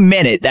 every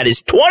minute. That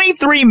is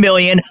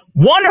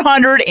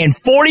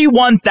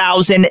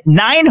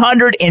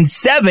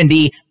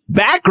 23,141,970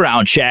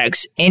 background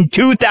checks in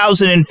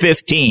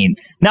 2015.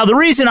 Now, the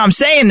reason I'm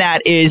saying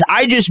that is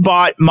I just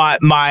bought my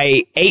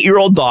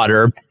 8-year-old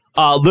daughter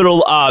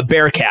little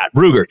Bearcat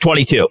Ruger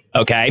 22.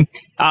 Okay.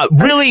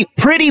 Really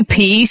pretty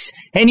piece.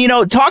 And, you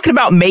know, talking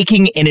about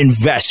making an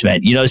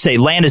investment, you know, say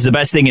land is the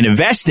best thing to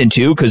invest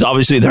into because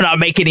obviously they're not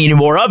making any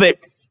more of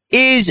it.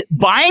 Is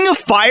buying a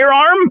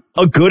firearm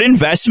a good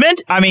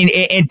investment? I mean,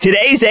 in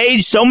today's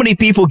age, so many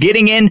people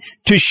getting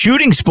into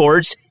shooting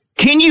sports.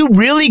 Can you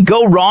really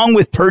go wrong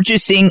with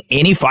purchasing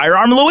any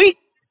firearm, Louis?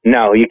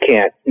 No, you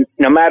can't.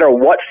 No matter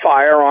what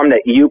firearm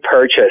that you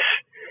purchase.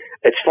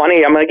 It's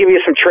funny. I'm going to give you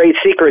some trade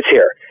secrets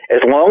here. As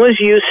long as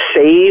you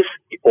save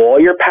all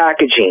your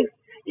packaging,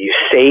 you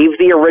save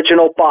the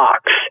original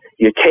box,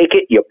 you take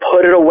it, you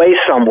put it away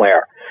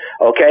somewhere,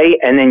 okay?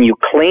 And then you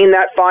clean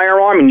that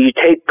firearm and you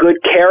take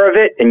good care of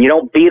it and you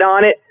don't beat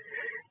on it,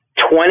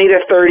 20 to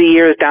 30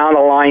 years down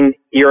the line,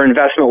 your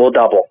investment will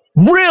double.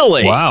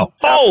 Really? Wow.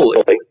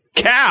 Holy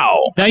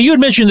cow. Now, you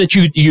had mentioned that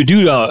you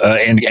do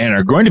and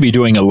are going to be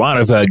doing a lot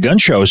of gun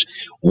shows.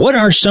 What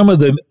are some of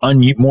the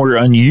more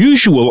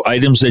unusual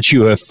items that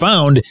you have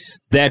found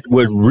that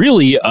would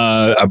really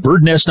a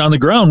bird nest on the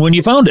ground when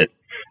you found it?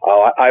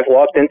 Oh, I've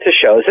walked into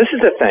shows. This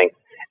is the thing.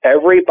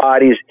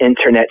 Everybody's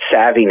internet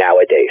savvy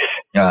nowadays.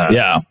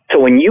 Yeah. So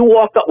when you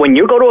go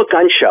to a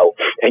gun show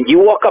and you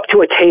walk up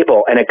to a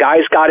table and a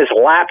guy's got his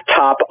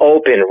laptop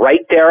open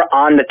right there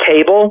on the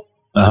table,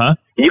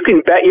 you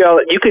can bet your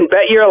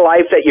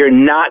life that you're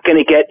not going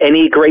to get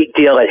any great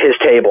deal at his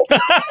table.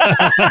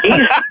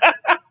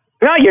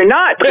 No, you're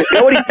not. Because you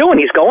know what he's doing?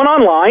 He's going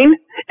online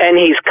and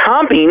he's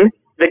comping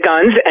the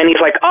guns, and he's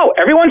like, oh,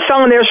 everyone's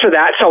selling theirs for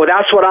that, so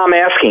that's what I'm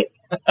asking.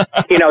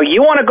 You know,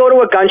 you want to go to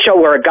a gun show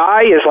where a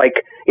guy is like,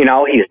 you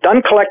know, he's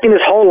done collecting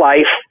his whole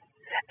life,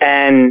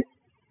 and,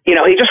 you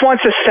know, he just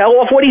wants to sell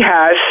off what he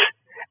has,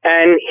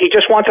 and he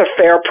just wants a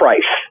fair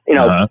price. You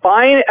know,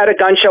 buying at a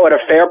gun show at a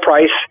fair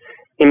price,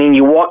 I mean,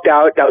 you walked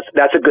out,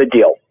 that's a good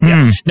deal.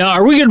 Yeah. Now,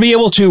 are we going to be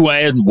able to,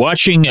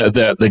 watching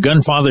the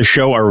Gunfather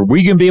show, are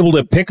we going to be able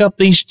to pick up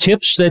these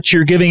tips that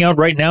you're giving out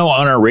right now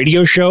on our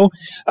radio show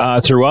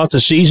throughout the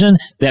season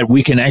that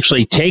we can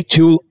actually take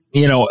to,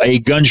 you know, a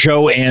gun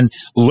show and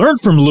learn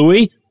from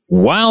Louis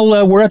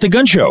while we're at the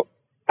gun show?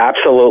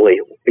 Absolutely.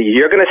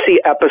 You're going to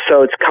see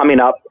episodes coming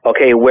up,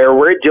 okay, where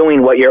we're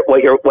doing what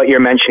you're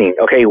mentioning.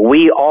 Okay,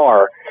 we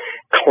are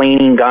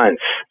cleaning guns.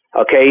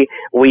 Okay,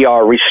 we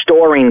are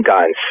restoring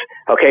guns.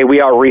 Okay,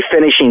 we are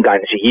refinishing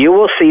guns. You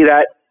will see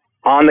that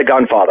on the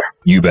Gunfather.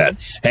 You bet.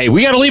 Hey,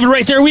 we got to leave it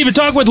right there. We've been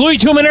talking with Louis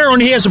Tuminero,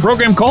 and he has a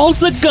program called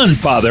The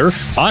Gunfather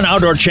on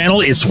Outdoor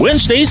Channel. It's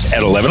Wednesdays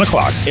at 11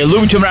 o'clock. Hey,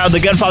 Louis Tuminero, The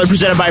Gunfather,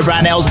 presented by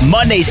Brownells,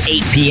 Mondays,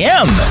 8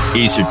 p.m.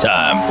 Eastern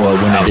Time. Well,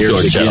 when it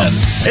airs again.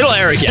 It'll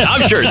air again,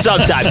 I'm sure,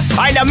 sometime. All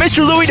right, now,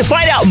 Mr. Louis, to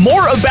find out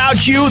more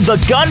about you, The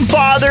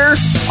Gunfather,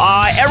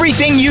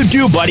 everything you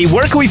do, buddy,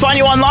 where can we find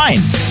you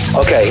online?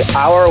 Okay,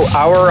 our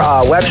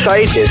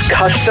website is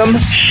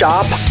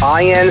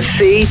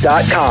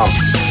customshopinc.com.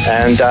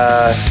 And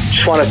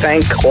just want to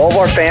thank all of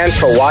our fans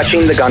for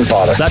watching The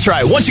Gunfather. That's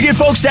right. Once again,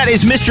 folks, that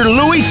is Mr.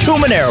 Louis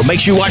Tuminero.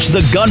 Make sure you watch The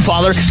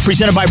Gunfather,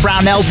 presented by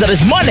Brownells. That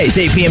is Mondays,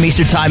 8 p.m.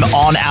 Eastern Time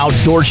on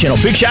Outdoor Channel.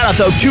 Big shout out,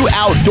 though, to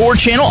Outdoor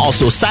Channel.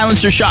 Also,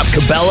 Silencer Shop,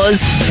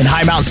 Cabela's, and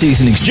High Mount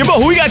Seasonings.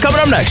 Jimbo, who we got coming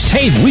up next?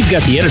 Hey, we've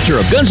got the editor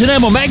of Guns and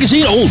Ammo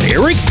magazine, old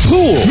Eric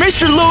Poole.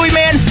 Mr. Louis,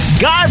 man,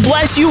 God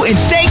bless you, and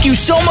thank you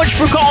so much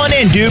for calling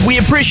in, dude. We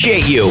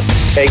appreciate you.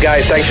 Hey,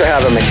 guys, thanks for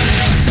having me.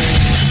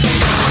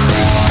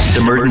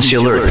 Emergency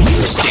alert.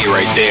 Stay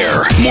right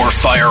there. More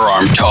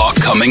firearm talk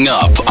coming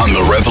up on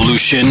The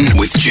Revolution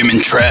with Jim and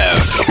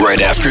Trav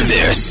right after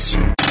this.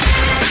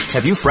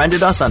 Have you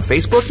friended us on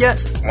Facebook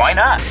yet? Why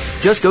not?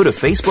 Just go to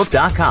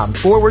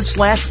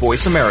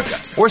facebook.com/Voice America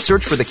or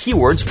search for the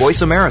keywords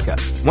Voice America.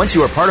 Once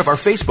you are part of our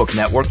Facebook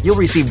network, you'll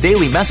receive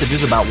daily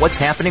messages about what's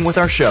happening with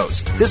our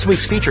shows, this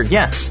week's featured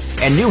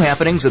guests, and new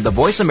happenings of the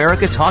Voice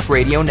America Talk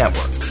Radio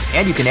Network.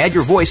 And you can add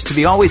your voice to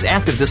the always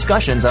active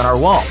discussions on our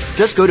wall.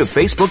 Just go to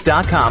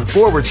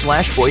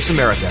facebook.com/Voice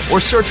America or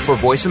search for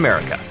Voice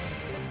America.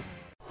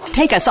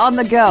 Take us on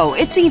the go.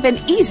 It's even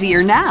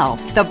easier now.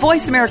 The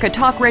Voice America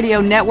Talk Radio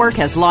Network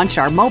has launched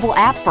our mobile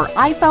app for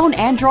iPhone,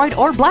 Android,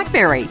 or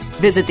BlackBerry.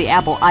 Visit the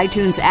Apple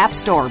iTunes App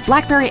Store,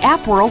 BlackBerry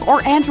App World,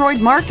 or Android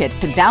Market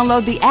to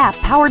download the app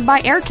powered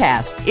by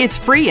Aircast. It's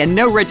free and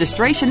no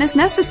registration is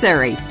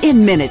necessary.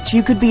 In minutes,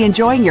 you could be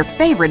enjoying your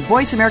favorite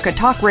Voice America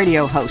Talk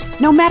Radio host,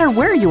 no matter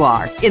where you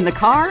are, in the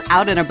car,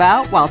 out and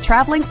about, while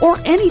traveling, or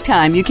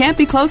anytime you can't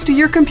be close to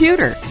your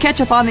computer. Catch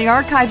up on the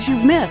archives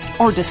you've missed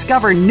or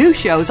discover new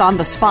shows on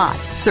the spot.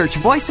 Search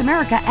Voice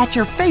America at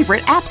your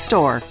favorite app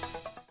store.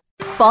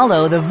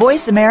 Follow the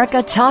Voice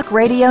America Talk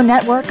Radio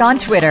Network on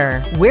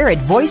Twitter. We're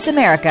at Voice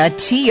America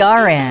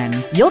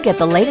TRN. You'll get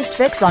the latest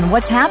fix on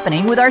what's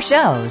happening with our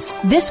shows,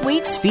 this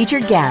week's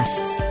featured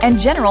guests, and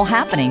general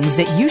happenings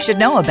that you should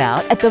know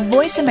about at the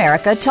Voice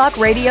America Talk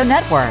Radio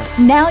Network.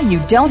 Now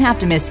you don't have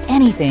to miss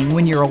anything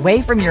when you're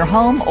away from your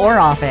home or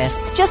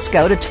office. Just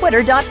go to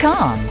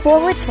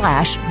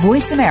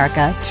twitter.com/Voice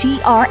America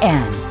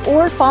TRN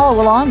or follow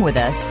along with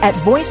us at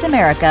Voice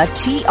America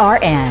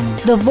TRN.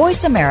 The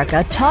Voice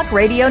America Talk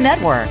Radio Network.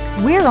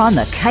 We're on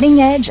the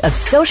cutting edge of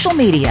social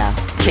media.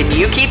 Can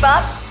you keep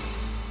up?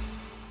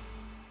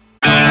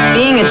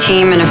 Being a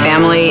team and a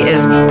family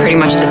is pretty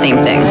much the same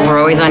thing. We're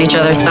always on each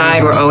other's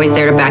side. We're always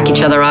there to back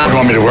each other up. You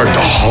want me to work the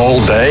whole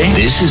day?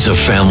 This is a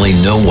family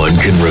no one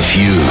can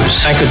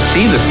refuse. I could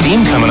see the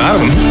steam coming out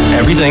of them.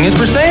 Everything is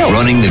for sale.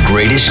 Running the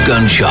greatest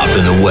gun shop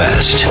in the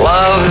West.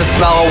 Love the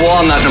smell of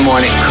walnut in the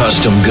morning.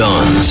 Custom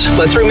guns.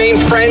 Let's remain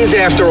friends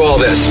after all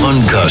this.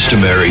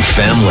 Uncustomary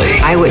family.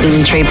 I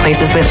wouldn't trade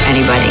places with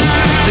anybody.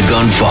 The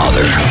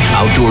Gunfather,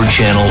 Outdoor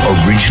Channel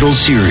original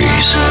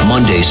series.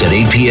 Mondays at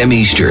 8 p.m.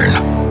 Eastern.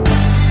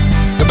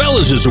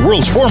 Cabela's is the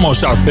world's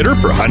foremost outfitter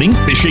for hunting,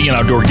 fishing, and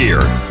outdoor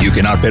gear. You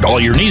can outfit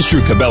all your needs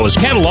through Cabela's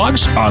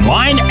catalogs,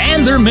 online,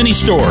 and their mini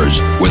stores.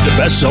 With the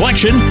best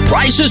selection,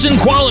 prices, and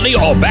quality,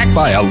 all backed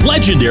by a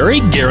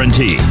legendary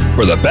guarantee.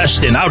 For the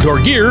best in outdoor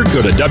gear,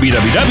 go to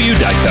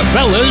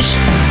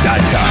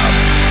www.cabela's.com.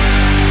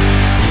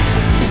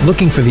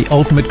 Looking for the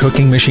ultimate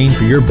cooking machine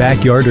for your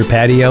backyard or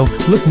patio?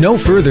 Look no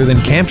further than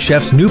Camp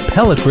Chef's new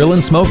pellet grill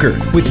and smoker.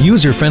 With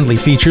user-friendly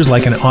features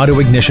like an auto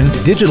ignition,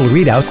 digital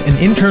readouts, and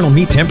internal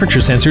meat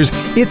temperature sensors,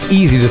 it's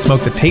easy to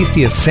smoke the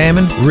tastiest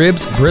salmon,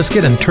 ribs,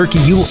 brisket, and turkey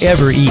you'll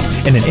ever eat.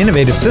 And an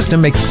innovative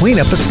system makes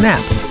cleanup a snap.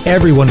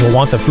 Everyone will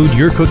want the food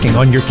you're cooking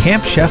on your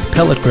Camp Chef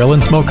pellet grill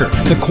and smoker.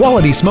 The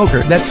quality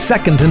smoker that's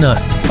second to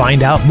none.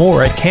 Find out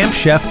more at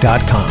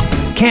campchef.com.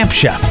 Camp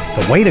Chef,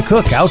 the way to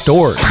cook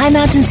outdoors. High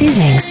Mountain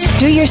Seasonings.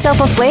 Do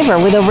yourself a flavor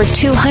with over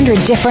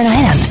 200 different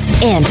items.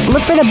 And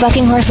look for the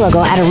Bucking Horse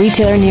logo at a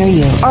retailer near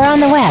you or on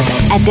the web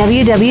at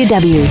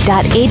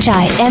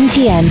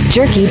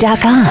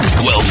www.himtnjerky.com.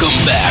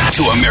 Welcome back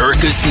to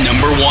America's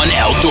 #1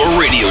 outdoor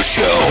radio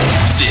show.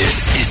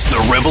 This is The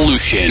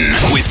Revolution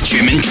with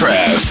Jim and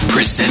Trav,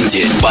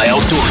 presented by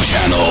Outdoor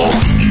Channel.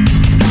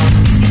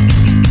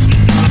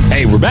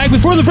 Hey, we're back.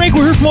 Before the break,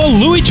 we heard from old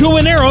Louis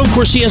Tuminero. Of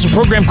course, he has a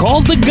program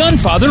called The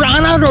Gunfather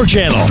on Outdoor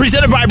Channel.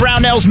 Presented by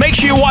Brownells. Make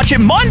sure you watch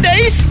it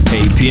Mondays,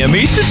 8 p.m.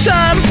 Eastern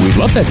Time. We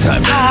love that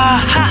time.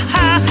 Ha, ha,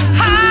 ha, ha,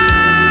 ha.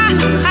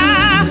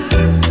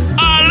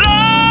 I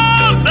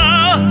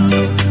love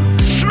the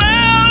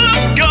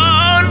smell of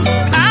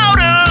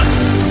gunpowder.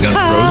 Guns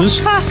N'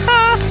 Roses?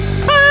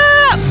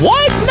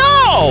 What?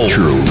 No.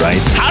 True, right?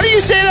 How do you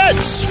say that?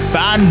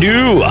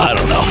 Spandu. I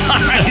don't know.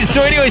 All right.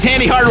 So anyways,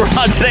 Handy Hardware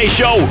on today's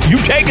show.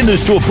 You taking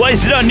this to a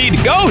place that doesn't need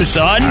to go,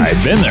 son.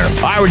 I've been there.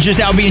 All right, we're just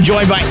now being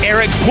joined by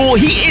Eric Poole.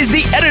 He is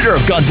the editor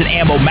of Guns and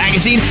Ammo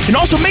magazine. And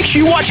also make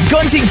sure you watch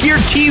Guns and Gear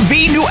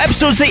TV. New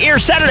episodes, they air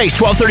Saturdays,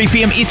 12:30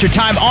 p.m. Eastern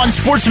Time on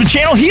Sportsman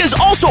Channel. He is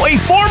also a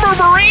former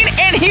Marine,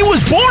 and he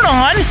was born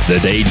on the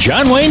day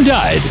John Wayne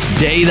died.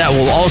 Day that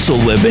will also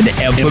live in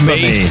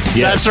infamy. Yes.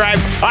 That's right.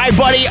 All right,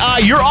 buddy.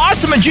 You're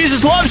awesome, and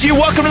Jesus loves you.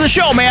 Welcome to the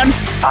show, man. man?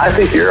 I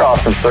think you're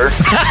awesome, sir.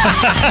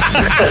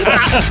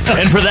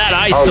 And for that,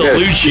 I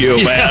salute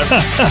you, man.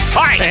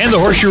 All right. And the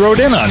horse you rode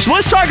in on. So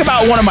let's talk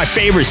about one of my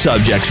favorite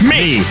subjects,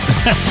 me.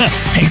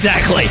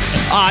 Exactly.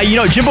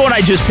 Jimbo and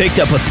I just picked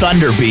up a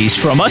Thunder Beast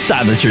from a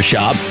silencer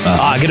shop.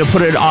 Going to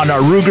put it on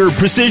our Ruger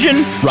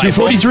Precision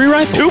rifle. 243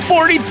 rifle?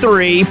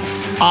 243.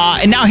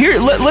 And now here,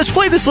 let's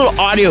play this little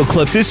audio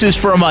clip. This is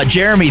from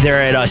Jeremy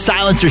there at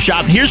Silencer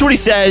Shop. Here's what he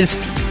says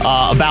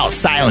about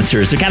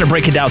silencers to kind of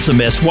break it down some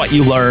myths, what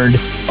you learned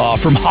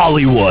from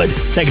Hollywood.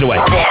 Take it away.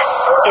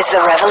 This is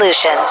The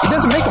Revolution. It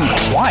doesn't make them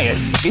quiet.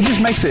 It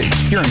just makes it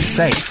hearing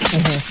safe.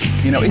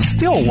 Mm-hmm. It's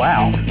still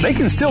loud. They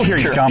can still hear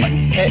you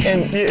coming.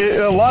 And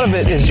a lot of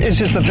it is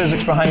just the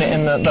physics behind it,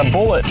 and the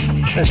bullet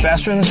is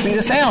faster than the speed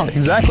of sound.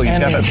 Exactly.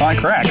 You've got that sonic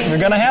crack. You're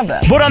going to have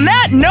that. But on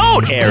that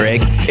note,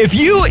 Eric,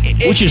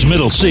 which is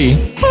middle C.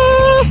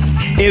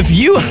 If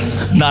you...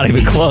 Not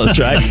even close,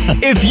 right?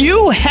 If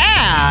you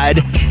had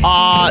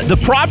the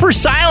proper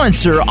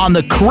silencer on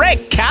the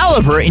correct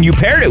caliber and you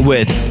paired it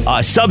with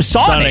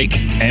subsonic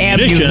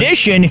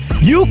ammunition,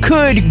 you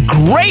could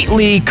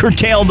greatly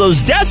curtail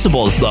those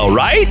decibels, though,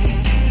 right?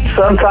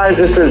 Sometimes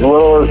it's as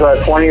little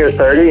as 20 or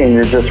 30, and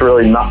you're just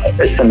really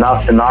it's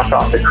enough to knock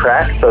off the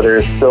crack. So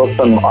there's still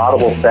some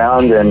audible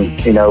sound,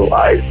 and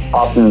I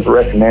often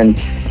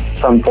recommend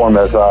some form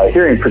of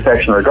hearing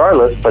protection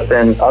regardless, but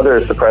then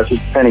other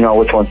suppressors, depending on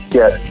which ones you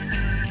get.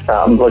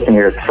 I'm looking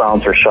here at the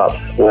Silencer Shop's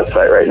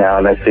website right now,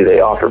 and I see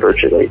they offer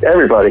virtually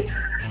everybody.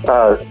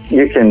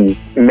 You can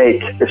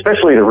make,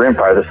 especially the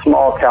rimfire, the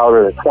small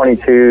caliber, the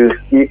 22s,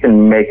 you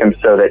can make them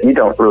so that you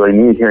don't really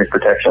need hearing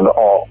protection at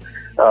all.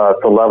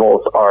 The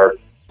levels are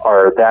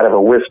that of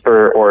a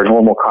whisper or a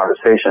normal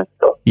conversation.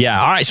 So.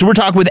 Yeah, all right, so we're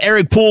talking with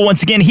Eric Poole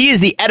once again. He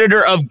is the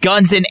editor of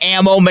Guns and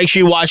Ammo. Make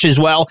sure you watch as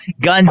well,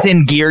 Guns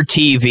and Gear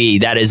TV.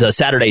 That is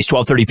Saturdays,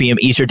 12:30 p.m.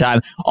 Eastern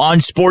Time on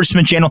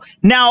Sportsman Channel.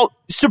 Now,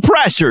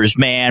 suppressors,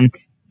 man,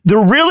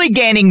 they're really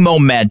gaining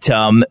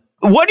momentum.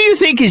 What do you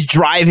think is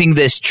driving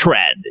this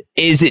trend?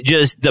 Is it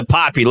just the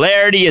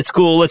popularity? It's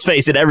cool. Let's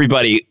face it,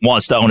 everybody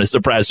wants to own a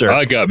suppressor.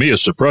 I got me a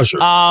suppressor.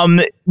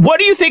 What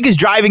do you think is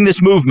driving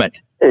this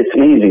movement? It's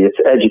easy. It's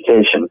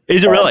education.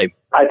 Is it really?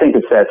 I think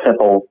it's that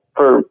simple.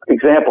 For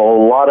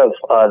example, a lot of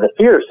the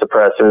fear of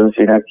suppressors,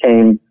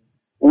 came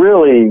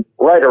really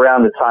right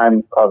around the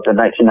time of the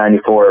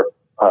 1994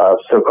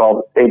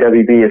 so-called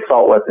AWB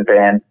assault weapon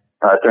ban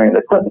during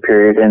the Clinton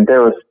period, and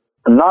there was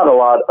not a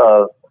lot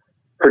of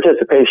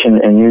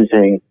participation in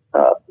using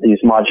these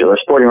modular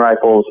sporting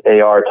rifles,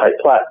 AR-type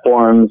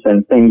platforms,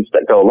 and things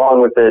that go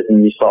along with it,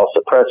 and you saw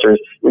suppressors.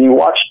 When you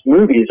watched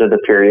movies of the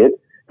period,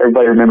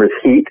 everybody remembers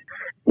Heat.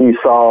 You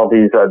saw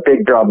these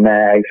big drum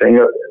mags, and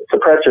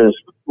suppressors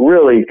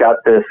really got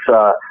this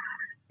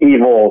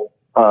evil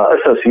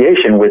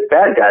association with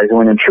bad guys,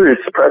 when in truth,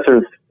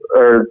 suppressors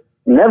are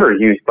never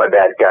used by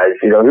bad guys.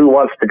 Who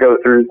wants to go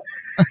through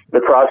the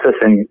process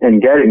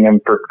and getting them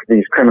for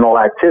these criminal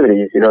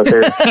activities?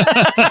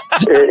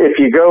 If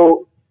you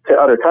go to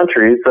other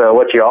countries,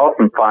 what you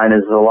often find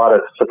is a lot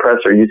of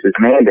suppressor use is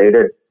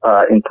mandated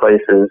in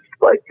places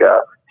like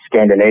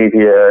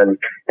Scandinavia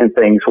and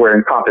things where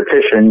in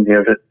competition,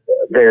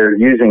 they're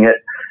using it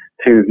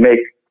to make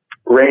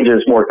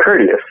ranges more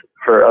courteous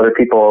for other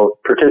people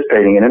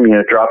participating in them.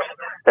 It drops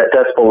that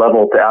decibel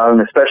level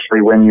down,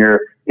 especially when you're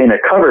in a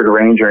covered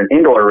range or an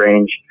indoor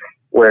range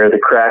where the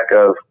crack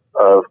of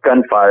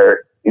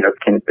gunfire,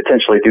 can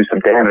potentially do some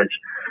damage.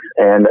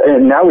 And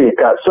now we've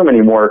got so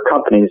many more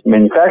companies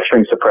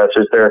manufacturing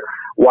suppressors. They're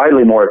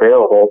widely more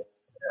available.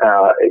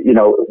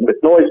 With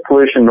noise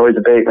pollution, noise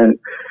abatement,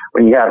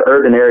 when you have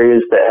urban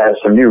areas that have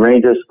some new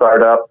ranges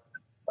start up,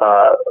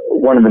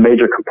 one of the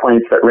major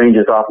complaints that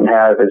ranges often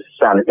have is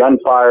sound of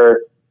gunfire.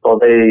 Well,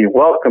 they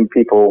welcome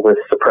people with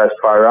suppressed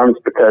firearms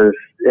because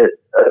it,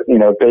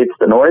 abates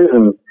the noise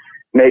and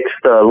makes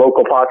the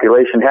local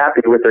population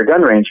happy with their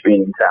gun range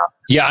being in town.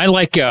 Yeah, I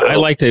like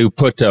to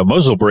put a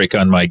muzzle brake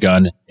on my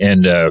gun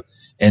and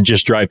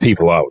just drive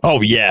people out.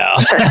 Oh yeah.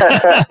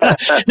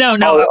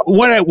 Now,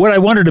 what I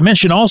wanted to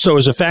mention also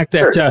is the fact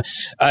that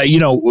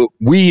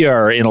we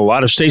are in a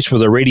lot of states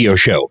with a radio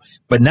show,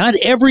 but not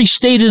every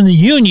state in the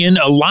union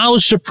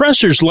allows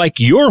suppressors. Like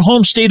your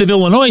home state of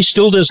Illinois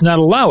still does not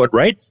allow it,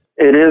 right?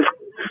 It is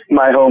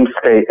my home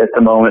state at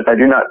the moment. I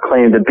do not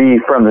claim to be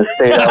from the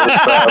state. I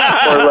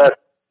was more or less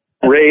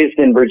raised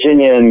in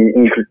Virginia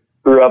and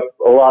grew up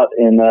a lot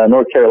in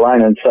North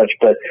Carolina and such.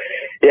 But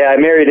yeah, I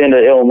married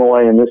into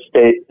Illinois, and this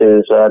state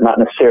is not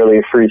necessarily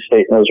a free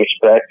state in those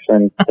respects,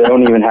 and they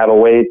don't even have a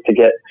way to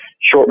get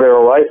short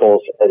barrel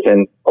rifles as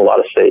in a lot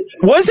of states.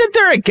 Wasn't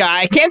there a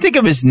guy, I can't think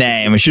of his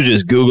name, I should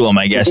just Google him,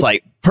 I guess,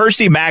 like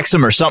Percy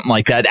Maxim or something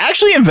like that,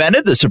 actually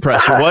invented the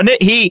suppressor, wasn't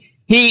it?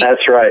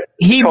 That's right.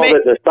 He called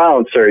it the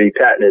silencer. He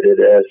patented it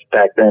as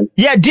back then.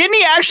 Yeah, didn't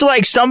he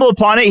actually stumble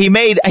upon it? He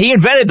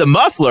invented the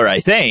muffler, I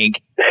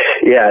think.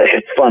 Yeah,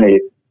 it's funny.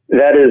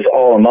 that is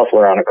all a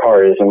muffler on a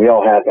car is, and we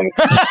all have them.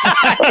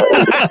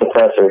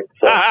 Suppressor.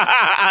 So.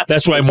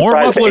 That's why more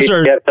mufflers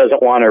are. ATF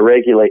doesn't want to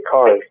regulate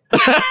cars.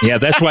 Yeah,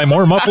 that's why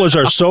more mufflers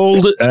are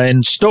sold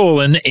and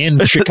stolen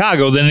in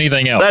Chicago than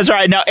anything else. That's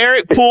right. Now,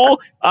 Eric Poole,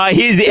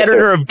 he's the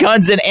editor of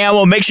Guns and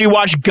Ammo. Make sure you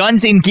watch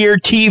Guns and Gear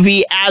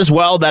TV as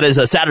well. That is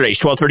Saturdays,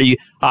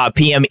 12:30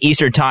 p.m.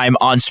 Eastern Time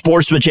on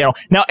Sportsman Channel.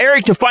 Now,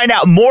 Eric, to find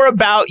out more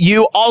about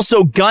you,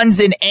 also Guns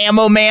and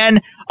Ammo, man,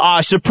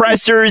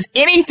 suppressors,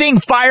 anything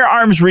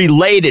firearms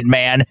related,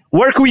 man,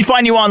 where can we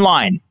find you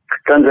online?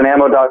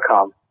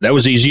 Gunsandammo.com. That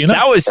was easy enough.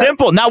 That was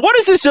simple. Now, what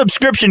does the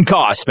subscription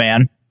cost,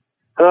 man?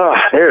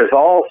 There's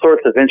all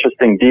sorts of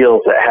interesting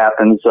deals that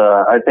happens.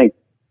 I think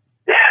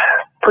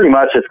pretty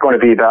much it's going to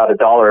be about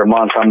 $1 a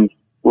month. I'm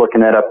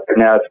looking at up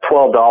now. It's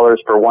 $12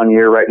 for 1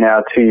 year right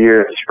now, 2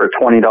 years for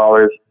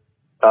 $20.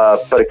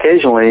 But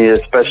occasionally,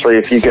 especially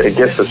if you get a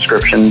gift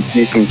subscription,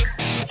 you can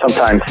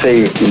sometimes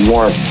save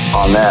more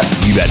on that.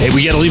 You bet. Hey,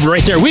 we got to leave it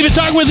right there. We've been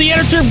talking with the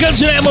editor of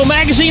Guns and Ammo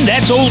magazine.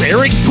 That's old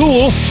Eric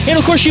Poole. And,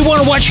 of course, you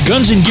want to watch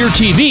Guns and Gear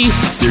TV.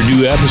 Their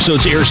new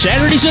episodes air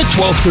Saturdays at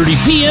 12:30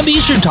 p.m.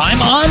 Eastern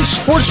Time on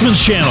Sportsman's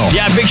Channel.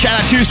 Yeah, big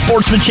shout out to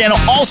Sportsman Channel.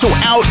 Also,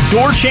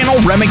 Outdoor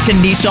Channel, Remington,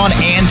 Nissan,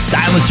 and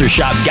Silencer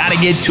Shop. Got to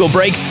get to a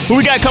break. Who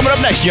we got coming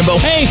up next, Jimbo?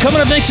 Hey,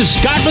 coming up next is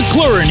Scott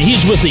McClure, and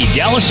he's with the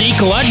Dallas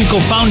Ecological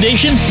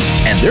Foundation,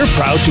 and they're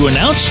proud to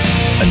announce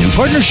a new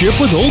partnership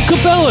with Old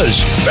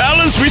Cabela's.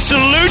 Fellas, we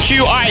salute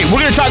you. All right,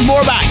 we're going to talk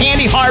more about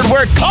handy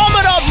hardware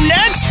coming up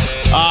next.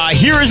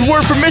 Here is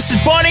word from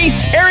Mrs. Bunny.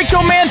 Eric,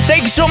 though, man,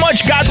 thank you so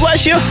much. God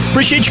bless you.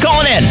 Appreciate you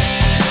calling in.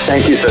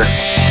 Thank you, sir.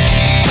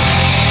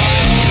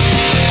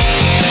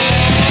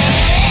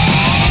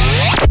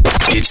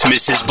 It's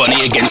Mrs.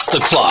 Bunny against the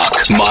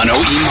clock. Mano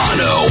y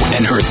mano,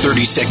 and her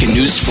 30-second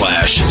news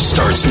flash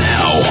starts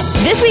now.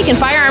 This week in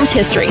firearms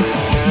history.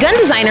 Gun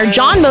designer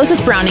John Moses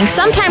Browning,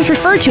 sometimes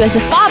referred to as the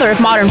father of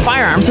modern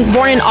firearms, was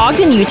born in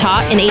Ogden,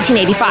 Utah in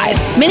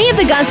 1885. Many of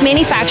the guns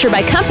manufactured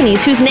by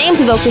companies whose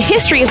names evoke the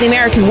history of the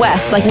American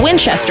West, like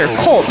Winchester,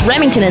 Colt,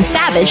 Remington, and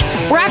Savage,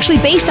 were actually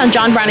based on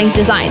John Browning's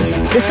designs.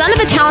 The son of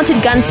a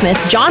talented gunsmith,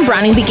 John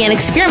Browning began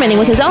experimenting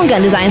with his own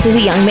gun designs as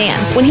a young man.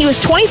 When he was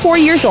 24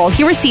 years old,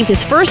 he received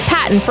his first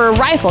patent for a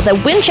rifle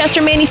that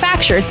Winchester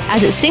manufactured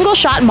as its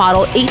single-shot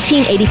model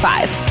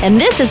 1885.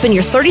 And this has been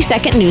your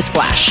 30-second news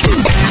flash.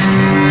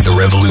 The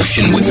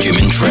Revolution with Jim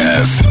and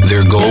Trav.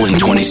 Their goal in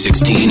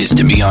 2016 is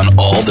to be on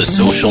all the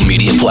social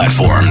media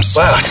platforms.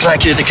 Wow, it's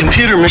like you're the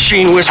computer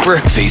machine whisperer.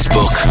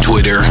 Facebook,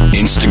 Twitter,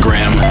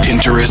 Instagram,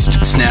 Pinterest,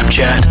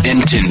 Snapchat,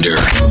 and Tinder.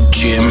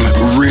 Jim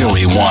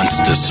really wants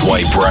to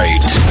swipe right.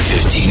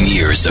 15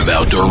 years of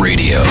outdoor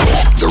radio.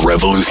 The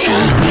Revolution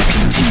will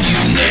continue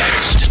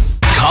next.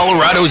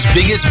 Colorado's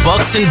Biggest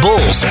Bucks and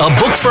Bulls, a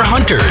book for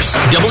hunters.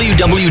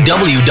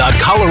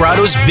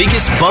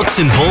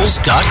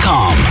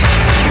 www.coloradosbiggestbucksandbulls.com.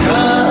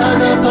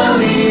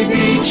 Kaanapali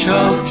Beach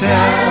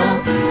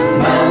Hotel,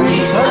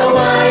 Maui's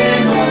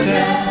Hawaiian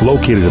Hotel.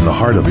 Located in the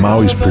heart of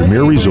Maui's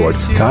premier resort,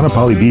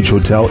 Kaanapali Beach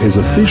Hotel is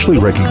officially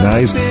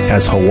recognized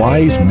as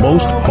Hawaii's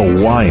most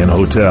Hawaiian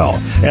hotel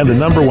and the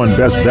 #1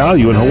 best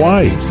value in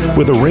Hawaii.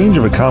 With a range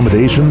of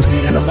accommodations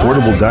and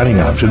affordable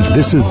dining options,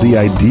 this is the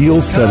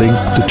ideal setting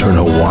to turn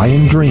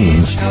Hawaiian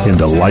dreams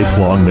into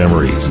lifelong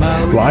memories.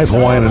 Live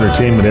Hawaiian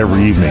entertainment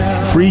every evening,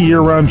 free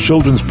year-round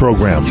children's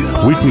programs,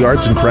 weekly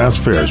arts and crafts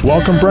fairs,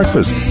 welcome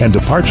breakfast, and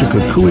departure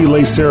kukui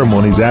lei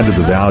ceremonies add to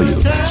the value.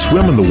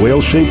 Swim in the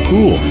whale-shaped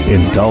pool,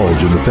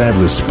 indulge in the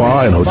fabulous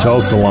spa and hotel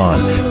salon.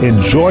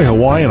 Enjoy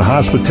Hawaiian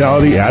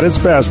hospitality at its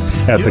best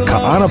at the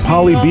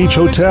Kaanapali Beach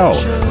Hotel.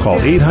 Call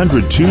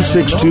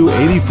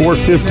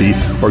 800-262-8450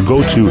 or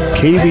go to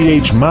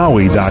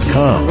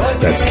kbhmaui.com.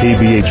 That's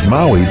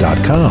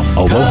kbhmaui.com.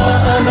 Aloha.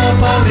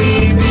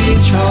 Kaanapali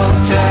Beach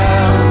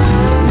Hotel,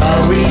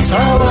 Maui's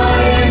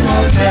Hawaiian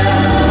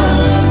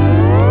Hotel.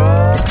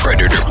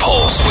 Predator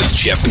Pulse with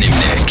Jeff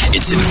Nimnick.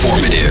 It's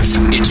informative,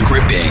 it's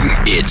gripping,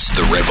 it's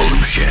the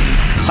Revolution.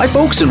 Hi,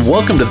 folks, and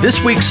welcome to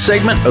this week's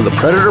segment of the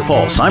Predator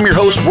Pulse. I'm your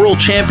host, world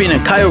champion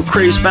and Coyote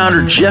Craze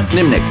founder, Jeff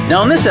Nimnick.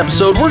 Now, in this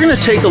episode, we're going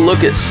to take a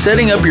look at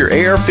setting up your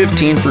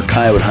AR-15 for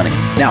coyote hunting.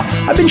 Now,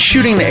 I've been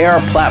shooting the AR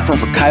platform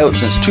for coyote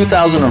since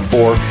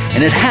 2004,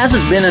 and it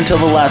hasn't been until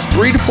the last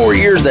 3 to 4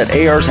 years that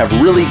ARs have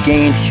really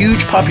gained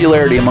huge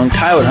popularity among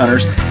coyote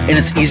hunters, and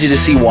it's easy to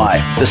see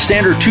why. The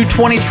standard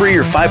 223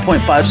 or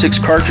 5.56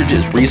 cartridge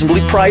is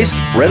reasonably priced,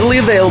 readily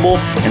available,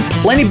 and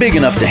plenty big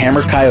enough to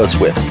hammer coyotes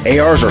with.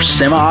 ARs are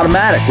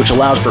semi-automatic, which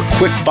allows for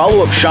quick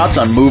follow-up shots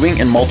on moving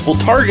and multiple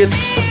targets,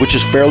 which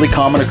is fairly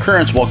common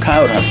occurrence while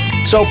coyote hunting.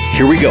 So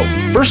here we go.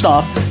 First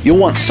off, you'll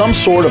want some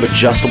sort of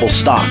adjustable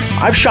stock.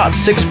 I've shot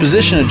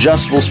 6-position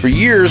adjustables for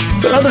years,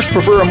 but others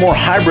prefer a more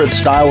hybrid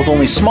style with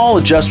only small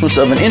adjustments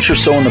of an inch or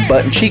so in the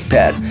butt and cheek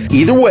pad.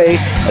 Either way,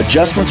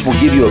 adjustments will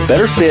give you a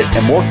better fit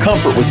and more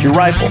comfort with your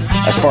rifle.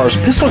 As far as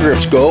pistol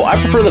grips go,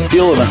 I prefer the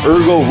feel of an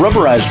ergo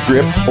rubberized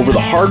grip over the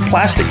hard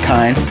plastic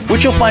kind,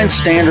 which you'll find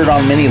standard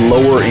on many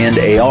lower-end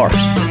ARs.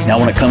 Now,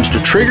 when it comes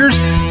to triggers,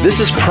 this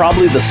is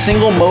probably the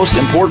single most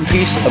important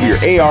piece of your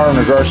AR in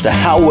regards to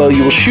how well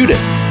you will shoot it.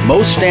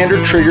 Most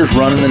standard triggers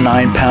run in the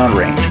 9-pound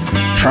range.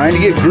 Trying to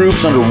get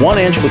groups under 1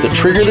 inch with a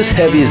trigger this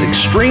heavy is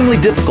extremely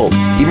difficult,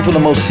 even for the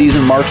most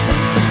seasoned marksman.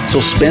 So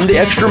spend the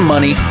extra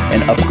money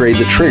and upgrade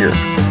the trigger.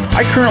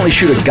 I currently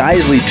shoot a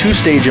Geisley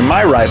 2-stage in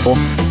my rifle,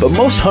 but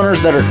most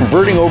hunters that are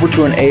converting over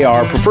to an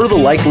AR prefer the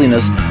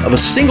likeliness of a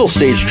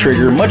single-stage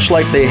trigger, much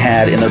like they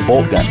had in their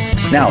bolt gun.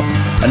 Now,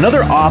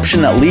 another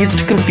option that leads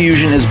to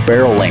confusion is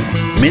barrel length.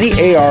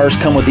 Many ARs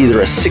come with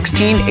either a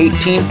 16,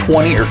 18,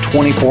 20, or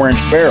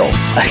 24-inch barrel.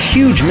 A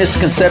huge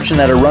misconception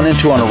that I run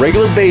into on a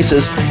regular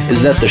basis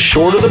is that the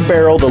shorter the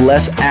barrel, the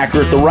less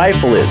accurate the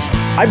rifle is.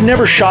 I've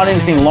never shot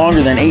anything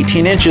longer than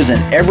 18 inches,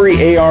 and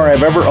every AR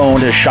I've ever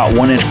owned has shot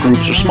 1-inch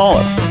groups or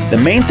smaller. The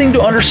main thing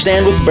to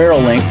understand with barrel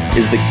length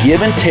is the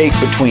give and take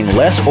between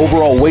less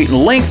overall weight and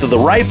length of the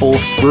rifle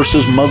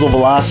versus muzzle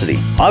velocity.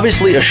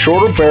 Obviously, a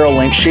shorter barrel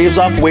length shaves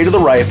off weight of the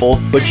rifle,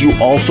 but you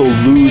also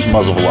lose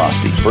muzzle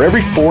velocity. For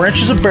every 4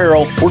 inches of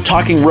barrel, we're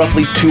talking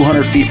roughly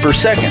 200 feet per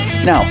second.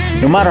 Now,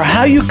 no matter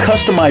how you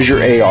customize your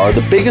AR,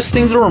 the biggest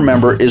thing to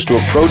remember is to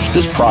approach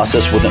this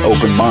process with an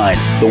open mind.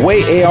 The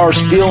way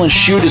ARs feel and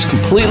shoot is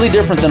completely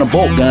different than a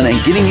bolt gun,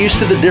 and getting used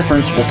to the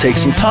difference will take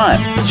some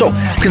time. So,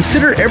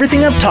 consider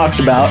everything I've talked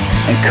about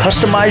and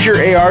customize your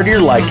AR to your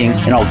liking,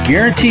 and I'll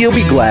guarantee you'll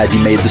be glad you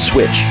made the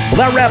switch. Well,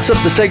 that wraps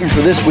up the segment for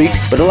this week,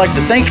 but I'd like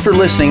to thank you for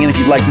listening, and if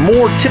you'd like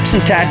more tips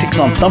and tactics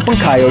on thumping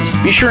coyotes,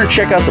 be sure and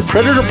check out the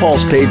Predator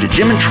Pulse page at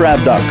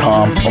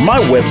jimandtrav.com or my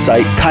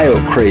website,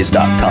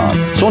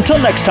 coyotecraze.com. So until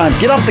next time,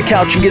 get off the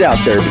couch and get out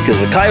there, because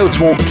the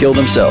coyotes won't kill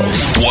themselves.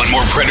 Want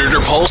more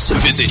Predator Pulse?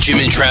 Visit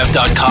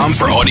jimandtrav.com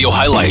for audio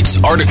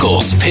highlights,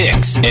 articles,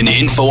 pics, and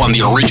info on the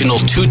original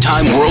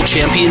 2-time world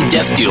champion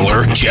death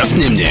dealer, Jeff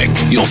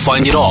Nimnick. You'll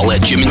find it all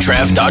at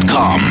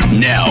jimandtrav.com.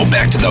 Now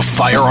back to the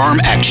firearm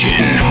action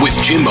with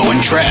Jimbo and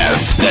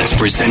Trav. That's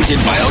presented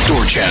by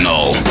Outdoor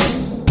Channel.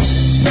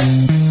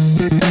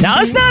 Now,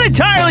 that's not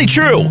entirely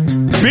true,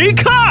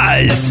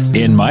 because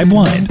in my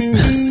blind,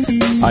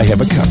 I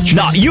have a couch.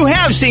 No, you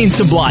have seen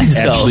some blinds,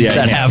 Actually, though,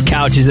 that have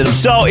couches in them.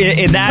 So,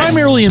 in that...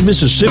 Primarily in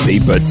Mississippi,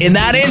 but... In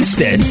that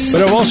instance...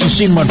 But I've also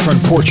seen them on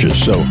front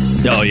porches, so...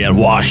 Oh, yeah,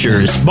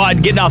 washers.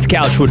 But getting off the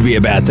couch would be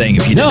a bad thing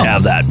if you didn't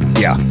have that.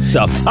 Yeah.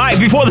 So, all right,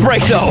 before the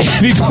break, though.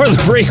 Before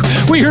the break,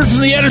 we heard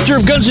from the editor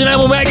of Guns &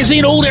 Ammo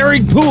Magazine, old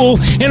Eric Poole.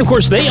 And, of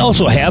course, they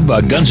also have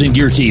Guns &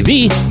 Gear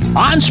TV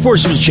on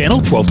Sportsman's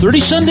Channel,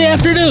 12:30 Sunday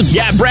afternoon.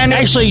 Yeah, Brandon.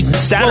 Actually,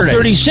 Saturday.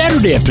 12:30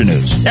 Saturday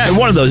afternoons. Yeah,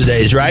 one of those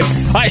days, right?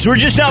 All right, so we're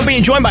just now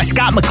being joined by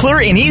Scott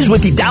McClure, and he's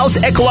with the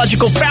Dallas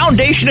Ecological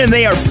Foundation, and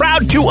they are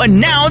proud to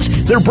announce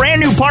their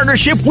brand new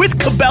partnership with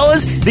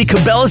Cabela's, the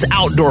Cabela's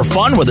Outdoor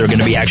Fund, where they're going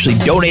to be actually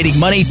donating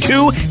money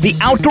to the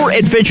Outdoor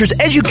Adventures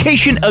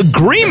Education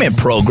Agreement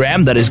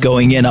Program that is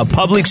going in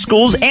public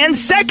schools and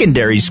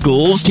secondary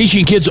schools.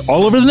 Teaching kids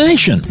all over the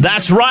nation.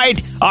 That's right.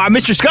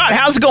 Mr. Scott,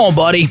 how's it going,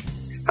 buddy?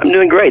 I'm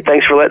doing great.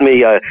 Thanks for letting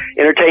me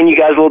entertain you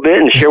guys a little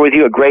bit and share with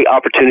you a great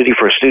opportunity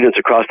for students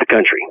across the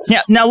country.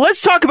 Yeah. Now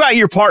let's talk about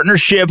your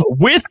partnership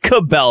with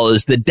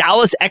Cabela's, the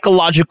Dallas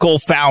Ecological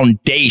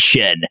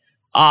Foundation.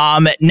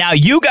 Now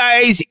you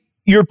guys,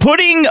 you're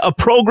putting a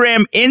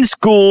program in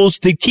schools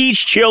to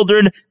teach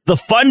children the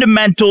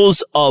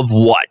fundamentals of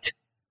what?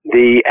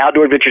 The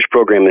Outdoor Adventures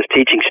program is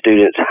teaching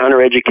students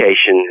hunter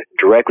education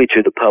directly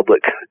to the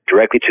public,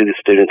 directly to the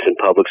students in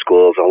public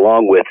schools,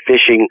 along with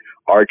fishing,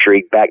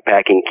 archery,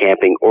 backpacking,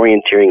 camping,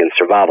 orienteering, and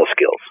survival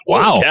skills.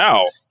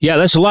 Wow. Yeah,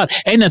 that's a lot.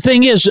 And the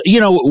thing is,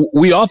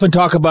 we often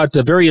talk about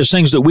the various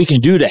things that we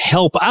can do to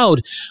help out,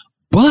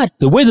 but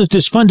the way that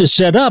this fund is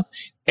set up,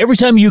 every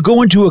time you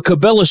go into a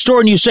Cabela store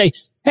and you say,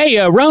 hey,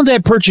 round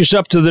that purchase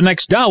up to the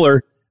next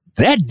dollar,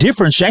 that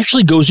difference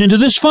actually goes into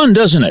this fund,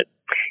 doesn't it?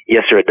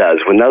 Yes, sir, it does.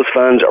 When those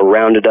funds are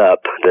rounded up,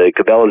 the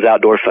Cabela's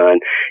Outdoor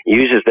Fund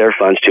uses their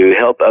funds to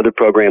help other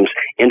programs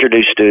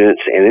introduce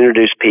students and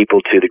introduce people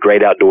to the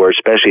great outdoors,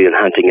 especially in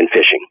hunting and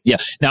fishing. Yeah.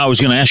 Now, I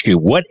was going to ask you,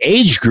 what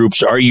age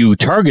groups are you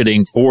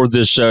targeting for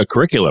this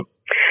curriculum?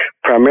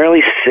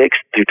 Primarily 6th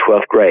through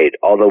 12th grade,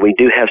 although we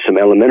do have some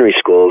elementary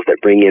schools that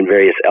bring in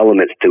various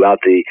elements throughout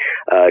the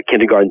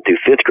kindergarten through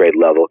 5th grade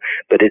level,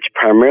 but it's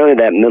primarily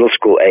that middle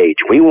school age.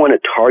 We want to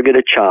target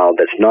a child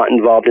that's not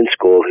involved in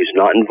school, who's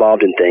not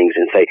involved in things,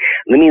 and say,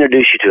 let me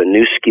introduce you to a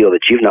new skill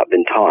that you've not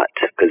been taught,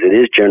 because it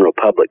is general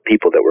public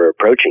people that we're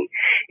approaching,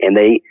 and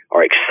they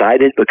are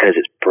excited because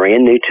it's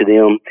brand new to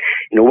them.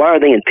 Why are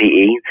they in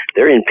PE?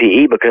 They're in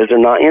PE because they're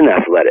not in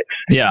athletics.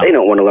 Yeah. They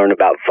don't want to learn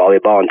about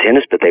volleyball and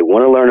tennis, but they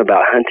want to learn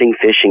about hunting,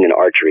 fishing, and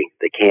archery.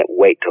 They can't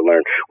wait to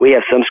learn. We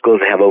have some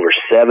schools that have over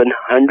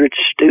 700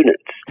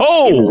 students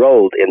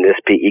enrolled in this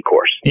PE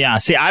course. Yeah,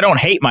 see, I don't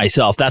hate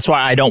myself. That's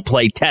why I don't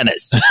play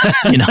tennis.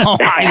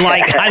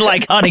 I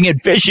like hunting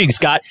and fishing,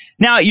 Scott.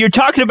 Now, you're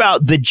talking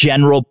about the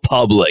general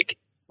public.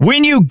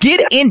 When you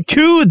get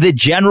into the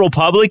general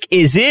public,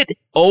 is it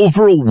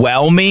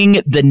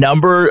overwhelming the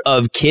number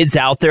of kids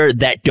out there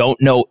that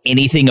don't know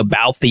anything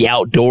about the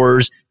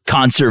outdoors,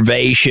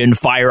 conservation,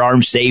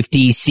 firearm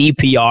safety,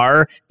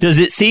 CPR? Does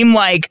it seem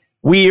like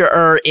we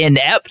are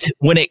inept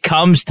when it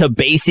comes to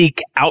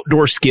basic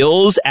outdoor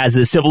skills as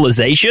a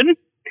civilization?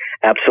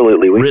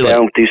 Absolutely. We've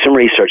found through some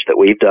research that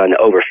we've done,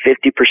 over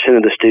 50%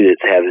 of the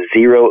students have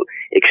zero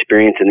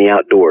experience in the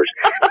outdoors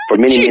for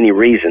many, many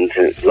reasons,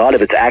 and a lot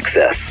of it's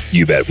access.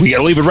 You bet. We got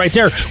to leave it right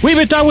there. We've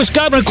been talking with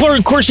Scott McClure, and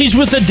of course, he's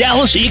with the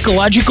Dallas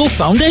Ecological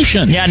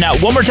Foundation. Yeah, now,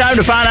 one more time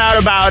to find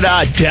out about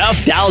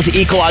DEF, Dallas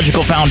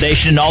Ecological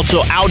Foundation, and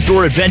also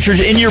outdoor adventures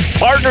in your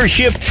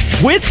partnership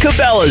with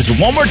Cabela's.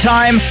 One more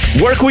time,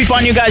 where can we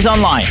find you guys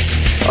online?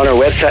 On our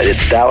website,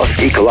 it's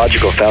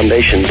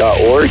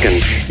DallasEcologicalFoundation.org,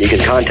 and you can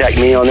contact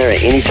me on there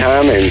at any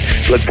time, and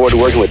look forward to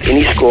working with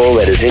any school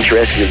that is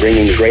interested in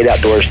bringing the great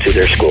outdoors to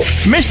their school.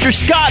 Mr.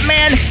 Scott,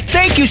 man,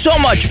 thank you so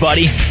much,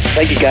 buddy.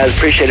 Thank you, guys.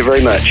 Appreciate it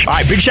very much. All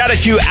right, big shout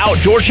out to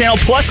Outdoor Channel,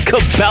 plus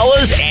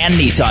Cabela's and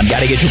Nissan.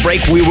 Got to get your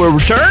break. We will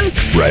return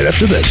right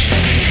after this.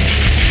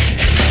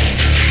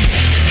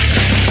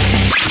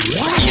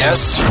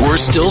 Yes, we're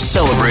still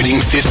celebrating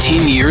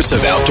 15 years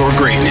of outdoor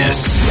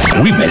greatness.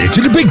 We made it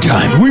to the big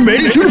time. We made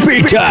it to the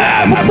big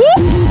time.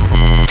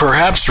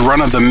 Perhaps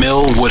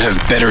run-of-the-mill would have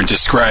better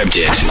described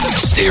it.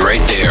 Stay right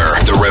there.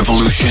 The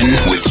Revolution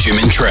with Jim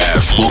and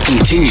Trav will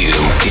continue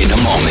in a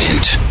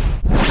moment.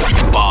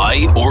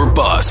 Buy or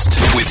Bust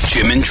with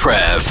Jim and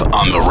Trav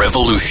on The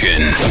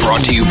Revolution.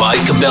 Brought to you by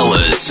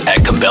Cabela's at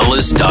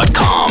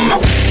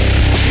Cabela's.com.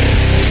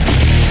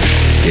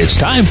 It's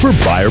time for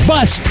Buy or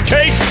Bust.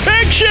 Take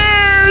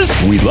pictures!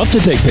 We love to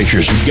take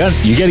pictures. You got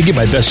to get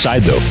my best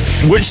side, though.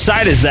 Which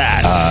side is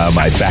that?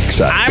 My back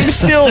side. I'm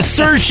still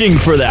searching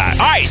for that.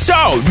 All right,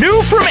 so,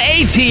 new from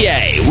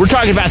ATA. We're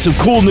talking about some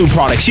cool new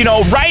products. You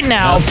know, right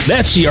now...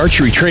 that's the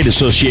Archery Trade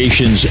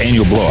Association's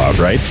annual blowout,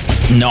 right?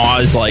 No, I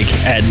was like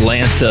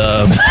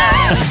Atlanta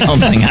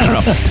something. I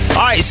don't know.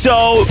 All right,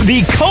 so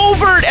the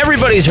Covert...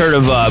 Everybody's heard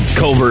of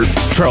Covert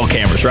trail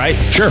cameras, right?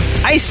 Sure.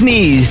 I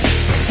sneezed...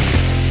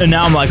 and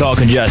now I'm like all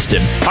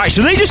congested. All right,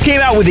 so they just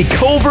came out with the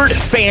Covert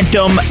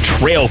Phantom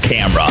Trail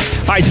Camera.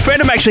 All right, the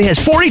Phantom actually has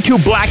 42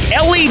 black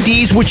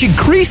LEDs, which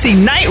increase the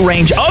night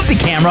range of the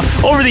camera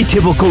over the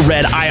typical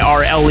red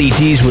IR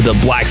LEDs with a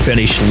black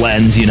finish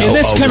lens, you know. And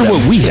that's kind of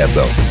what we have,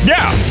 though.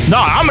 Yeah. No,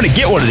 I'm going to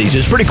get one of these.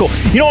 It's pretty cool.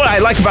 You know what I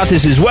like about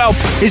this as well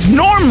is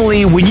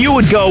normally when you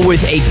would go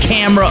with a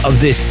camera of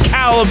this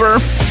caliber,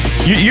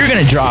 you're going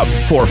to drop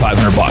 $400 or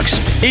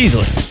 $500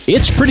 easily.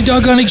 It's pretty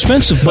doggone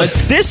expensive, but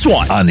this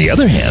one, on the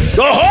other hand,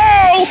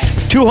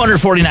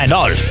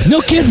 $249.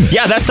 No kidding.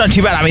 Yeah, that's not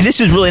too bad. I mean,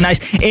 this is really nice,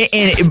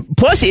 and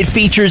plus it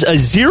features a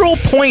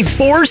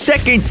 0.4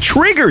 second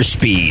trigger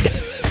speed,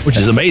 which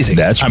is amazing.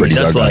 That's pretty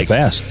doggone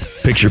fast.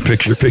 Picture.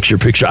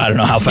 I don't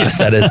know how fast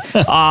that is.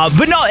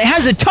 But no, it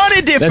has a ton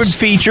of different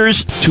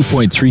features.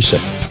 2.3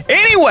 seconds.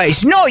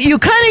 Anyways, no, you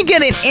kind of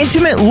get an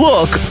intimate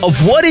look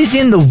of what is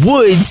in the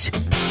woods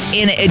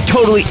in a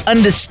totally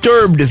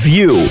undisturbed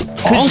view.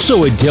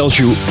 Also, it tells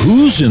you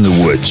who's in the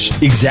woods.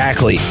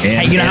 Exactly.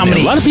 And you know how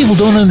many... a lot of people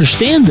don't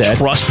understand that.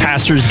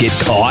 Trespassers get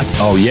caught.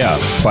 Oh, yeah,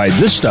 by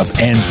this stuff.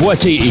 And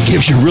what it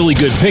gives you really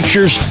good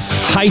pictures.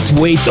 Height,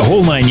 weight, the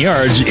whole 9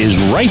 yards is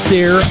right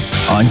there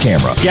on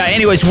camera. Yeah,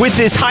 anyways, with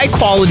this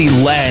high-quality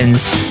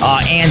lens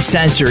and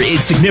sensor,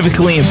 it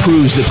significantly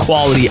improves the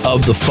quality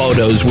of the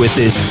photos with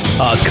this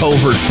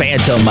Covert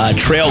Phantom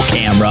trail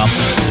camera.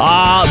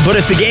 But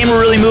if the game are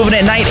really moving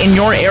at night in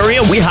your area,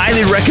 we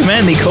highly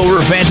recommend the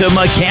Covert Phantom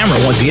camera.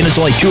 Once again,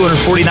 it's only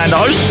 $249.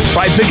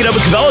 Probably pick it up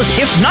at Cabela's.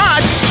 If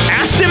not,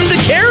 ask them to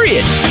carry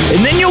it,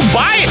 and then you'll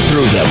buy it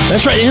through them.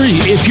 That's right.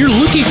 If you're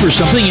looking for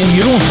something and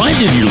you don't find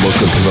it in your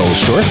local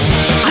Cabela's store,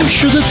 I'm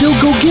sure that they'll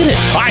go get it.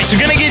 All right, so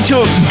gotta get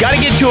to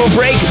a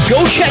break.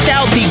 Go check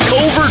out the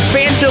Covert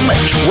Phantom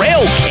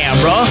Trail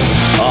Camera.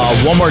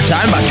 One more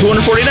time, about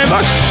 $249.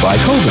 Buy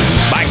Covert.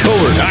 Buy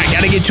Covert. All right,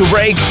 gotta get to a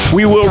break.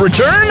 We will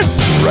return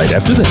right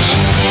after this.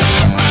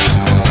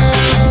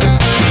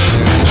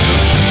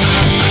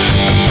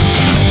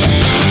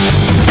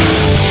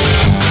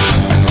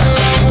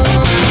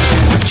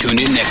 Tune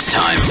in next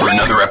time for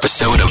another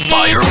episode of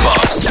Buy or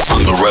Bust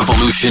on The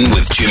Revolution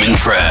with Jim and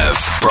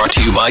Trav. Brought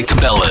to you by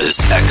Cabela's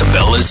at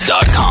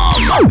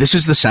Cabela's.com. This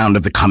is the sound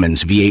of the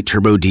Cummins V8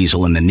 turbo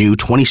diesel in the new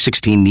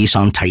 2016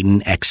 Nissan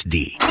Titan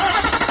XD.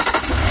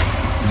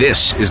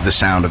 This is the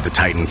sound of the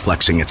Titan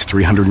flexing its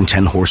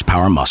 310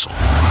 horsepower muscle.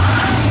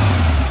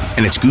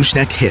 And its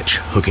gooseneck hitch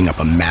hooking up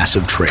a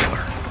massive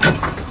trailer.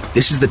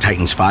 This is the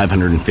Titan's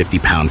 550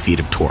 pound-feet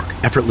of torque,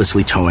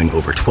 effortlessly towing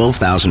over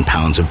 12,000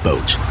 pounds of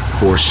boats,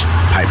 horse,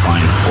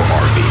 pipeline, or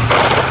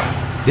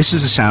RV. This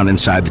is the sound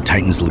inside the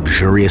Titan's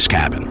luxurious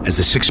cabin, as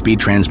the 6-speed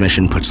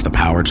transmission puts the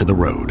power to the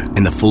road,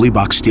 and the fully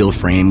boxed steel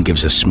frame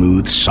gives a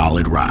smooth,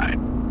 solid ride.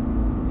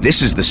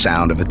 This is the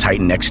sound of the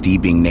Titan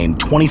XD being named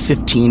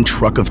 2015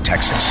 Truck of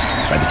Texas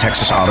by the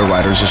Texas Auto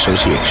Writers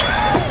Association.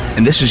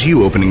 And this is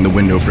you opening the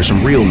window for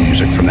some real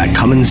music from that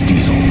Cummins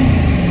diesel.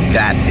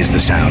 That is the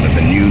sound of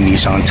the new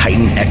Nissan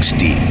Titan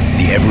XD,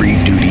 the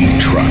every-duty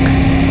truck.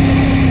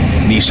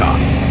 Nissan,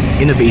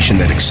 innovation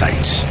that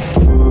excites.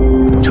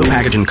 Tow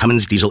package and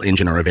Cummins diesel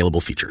engine are available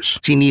features.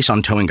 See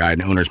Nissan Towing Guide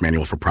and Owner's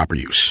Manual for proper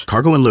use.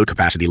 Cargo and load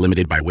capacity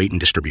limited by weight and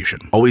distribution.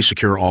 Always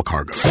secure all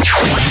cargo.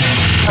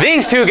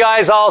 These two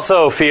guys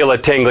also feel a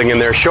tingling in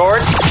their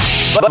shorts,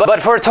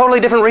 but for a totally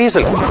different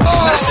reason.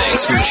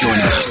 Thanks for joining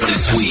us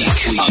this week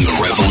on The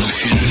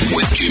Revolution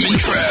with Jim and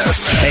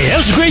Trav. Hey, that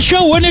was a great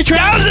show, wasn't it, Trav?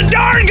 That was a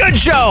darn good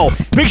show.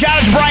 Big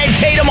shout out to Brian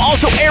Tatum,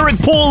 also Eric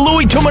Poole,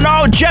 Louis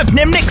Tumanaro, Jeff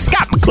Nimnick,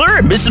 Scott McClure,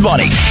 and Mrs.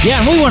 Bunny. Yeah,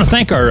 and we want to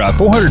thank our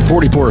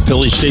 444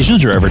 affiliate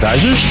stations or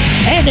advertisers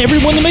and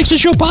everyone that makes the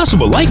show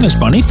possible, like Miss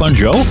Bunny, Fun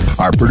Joe,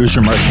 our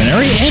producer Mark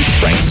Canary, and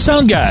Frank the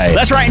Sound Guy.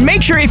 That's right, and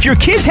make sure if your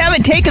kids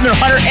haven't taken their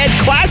Hunter Ed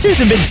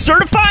classes and been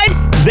certified,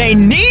 they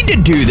need to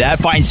do that.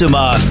 Find some,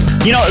 a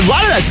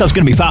lot of that stuff's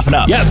going to be popping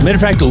up. Yeah, matter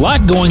of fact, a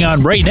lot going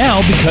on right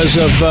now because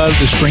of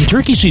the spring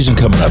turkey season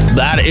coming up.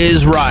 That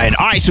is right.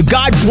 All right, so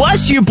God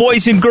bless you,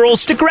 boys and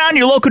girls. Stick around.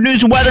 Your local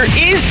news and weather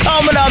is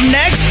coming up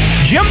next.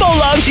 Jimbo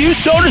loves you,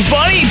 so does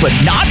Bunny, but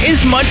not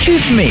as much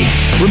as me.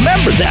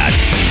 Remember that.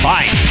 All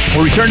right,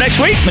 we'll return next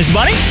week. Mrs.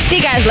 Bunny? See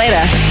you guys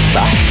later.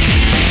 Bye.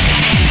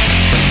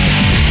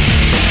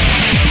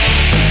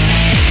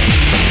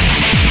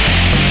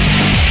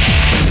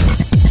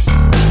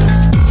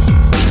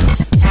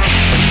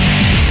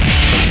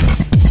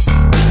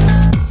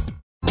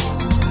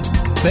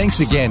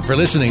 Thanks again for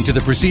listening to the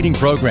preceding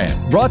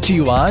program, brought to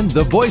you on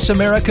the Voice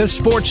America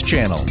Sports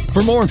Channel.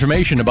 For more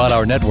information about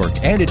our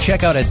network and to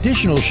check out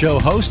additional show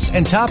hosts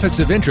and topics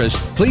of interest,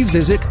 please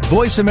visit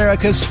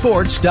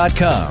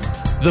voiceamericasports.com.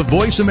 The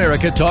Voice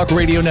America Talk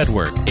Radio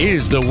Network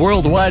is the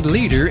worldwide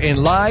leader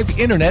in live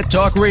Internet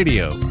talk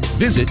radio.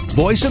 Visit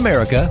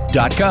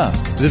voiceamerica.com.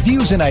 The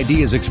views and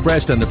ideas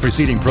expressed on the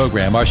preceding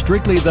program are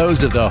strictly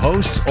those of the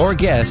hosts or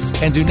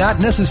guests and do not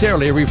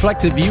necessarily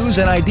reflect the views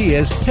and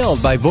ideas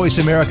held by Voice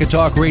America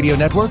Talk Radio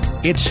Network,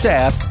 its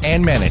staff,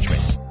 and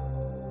management.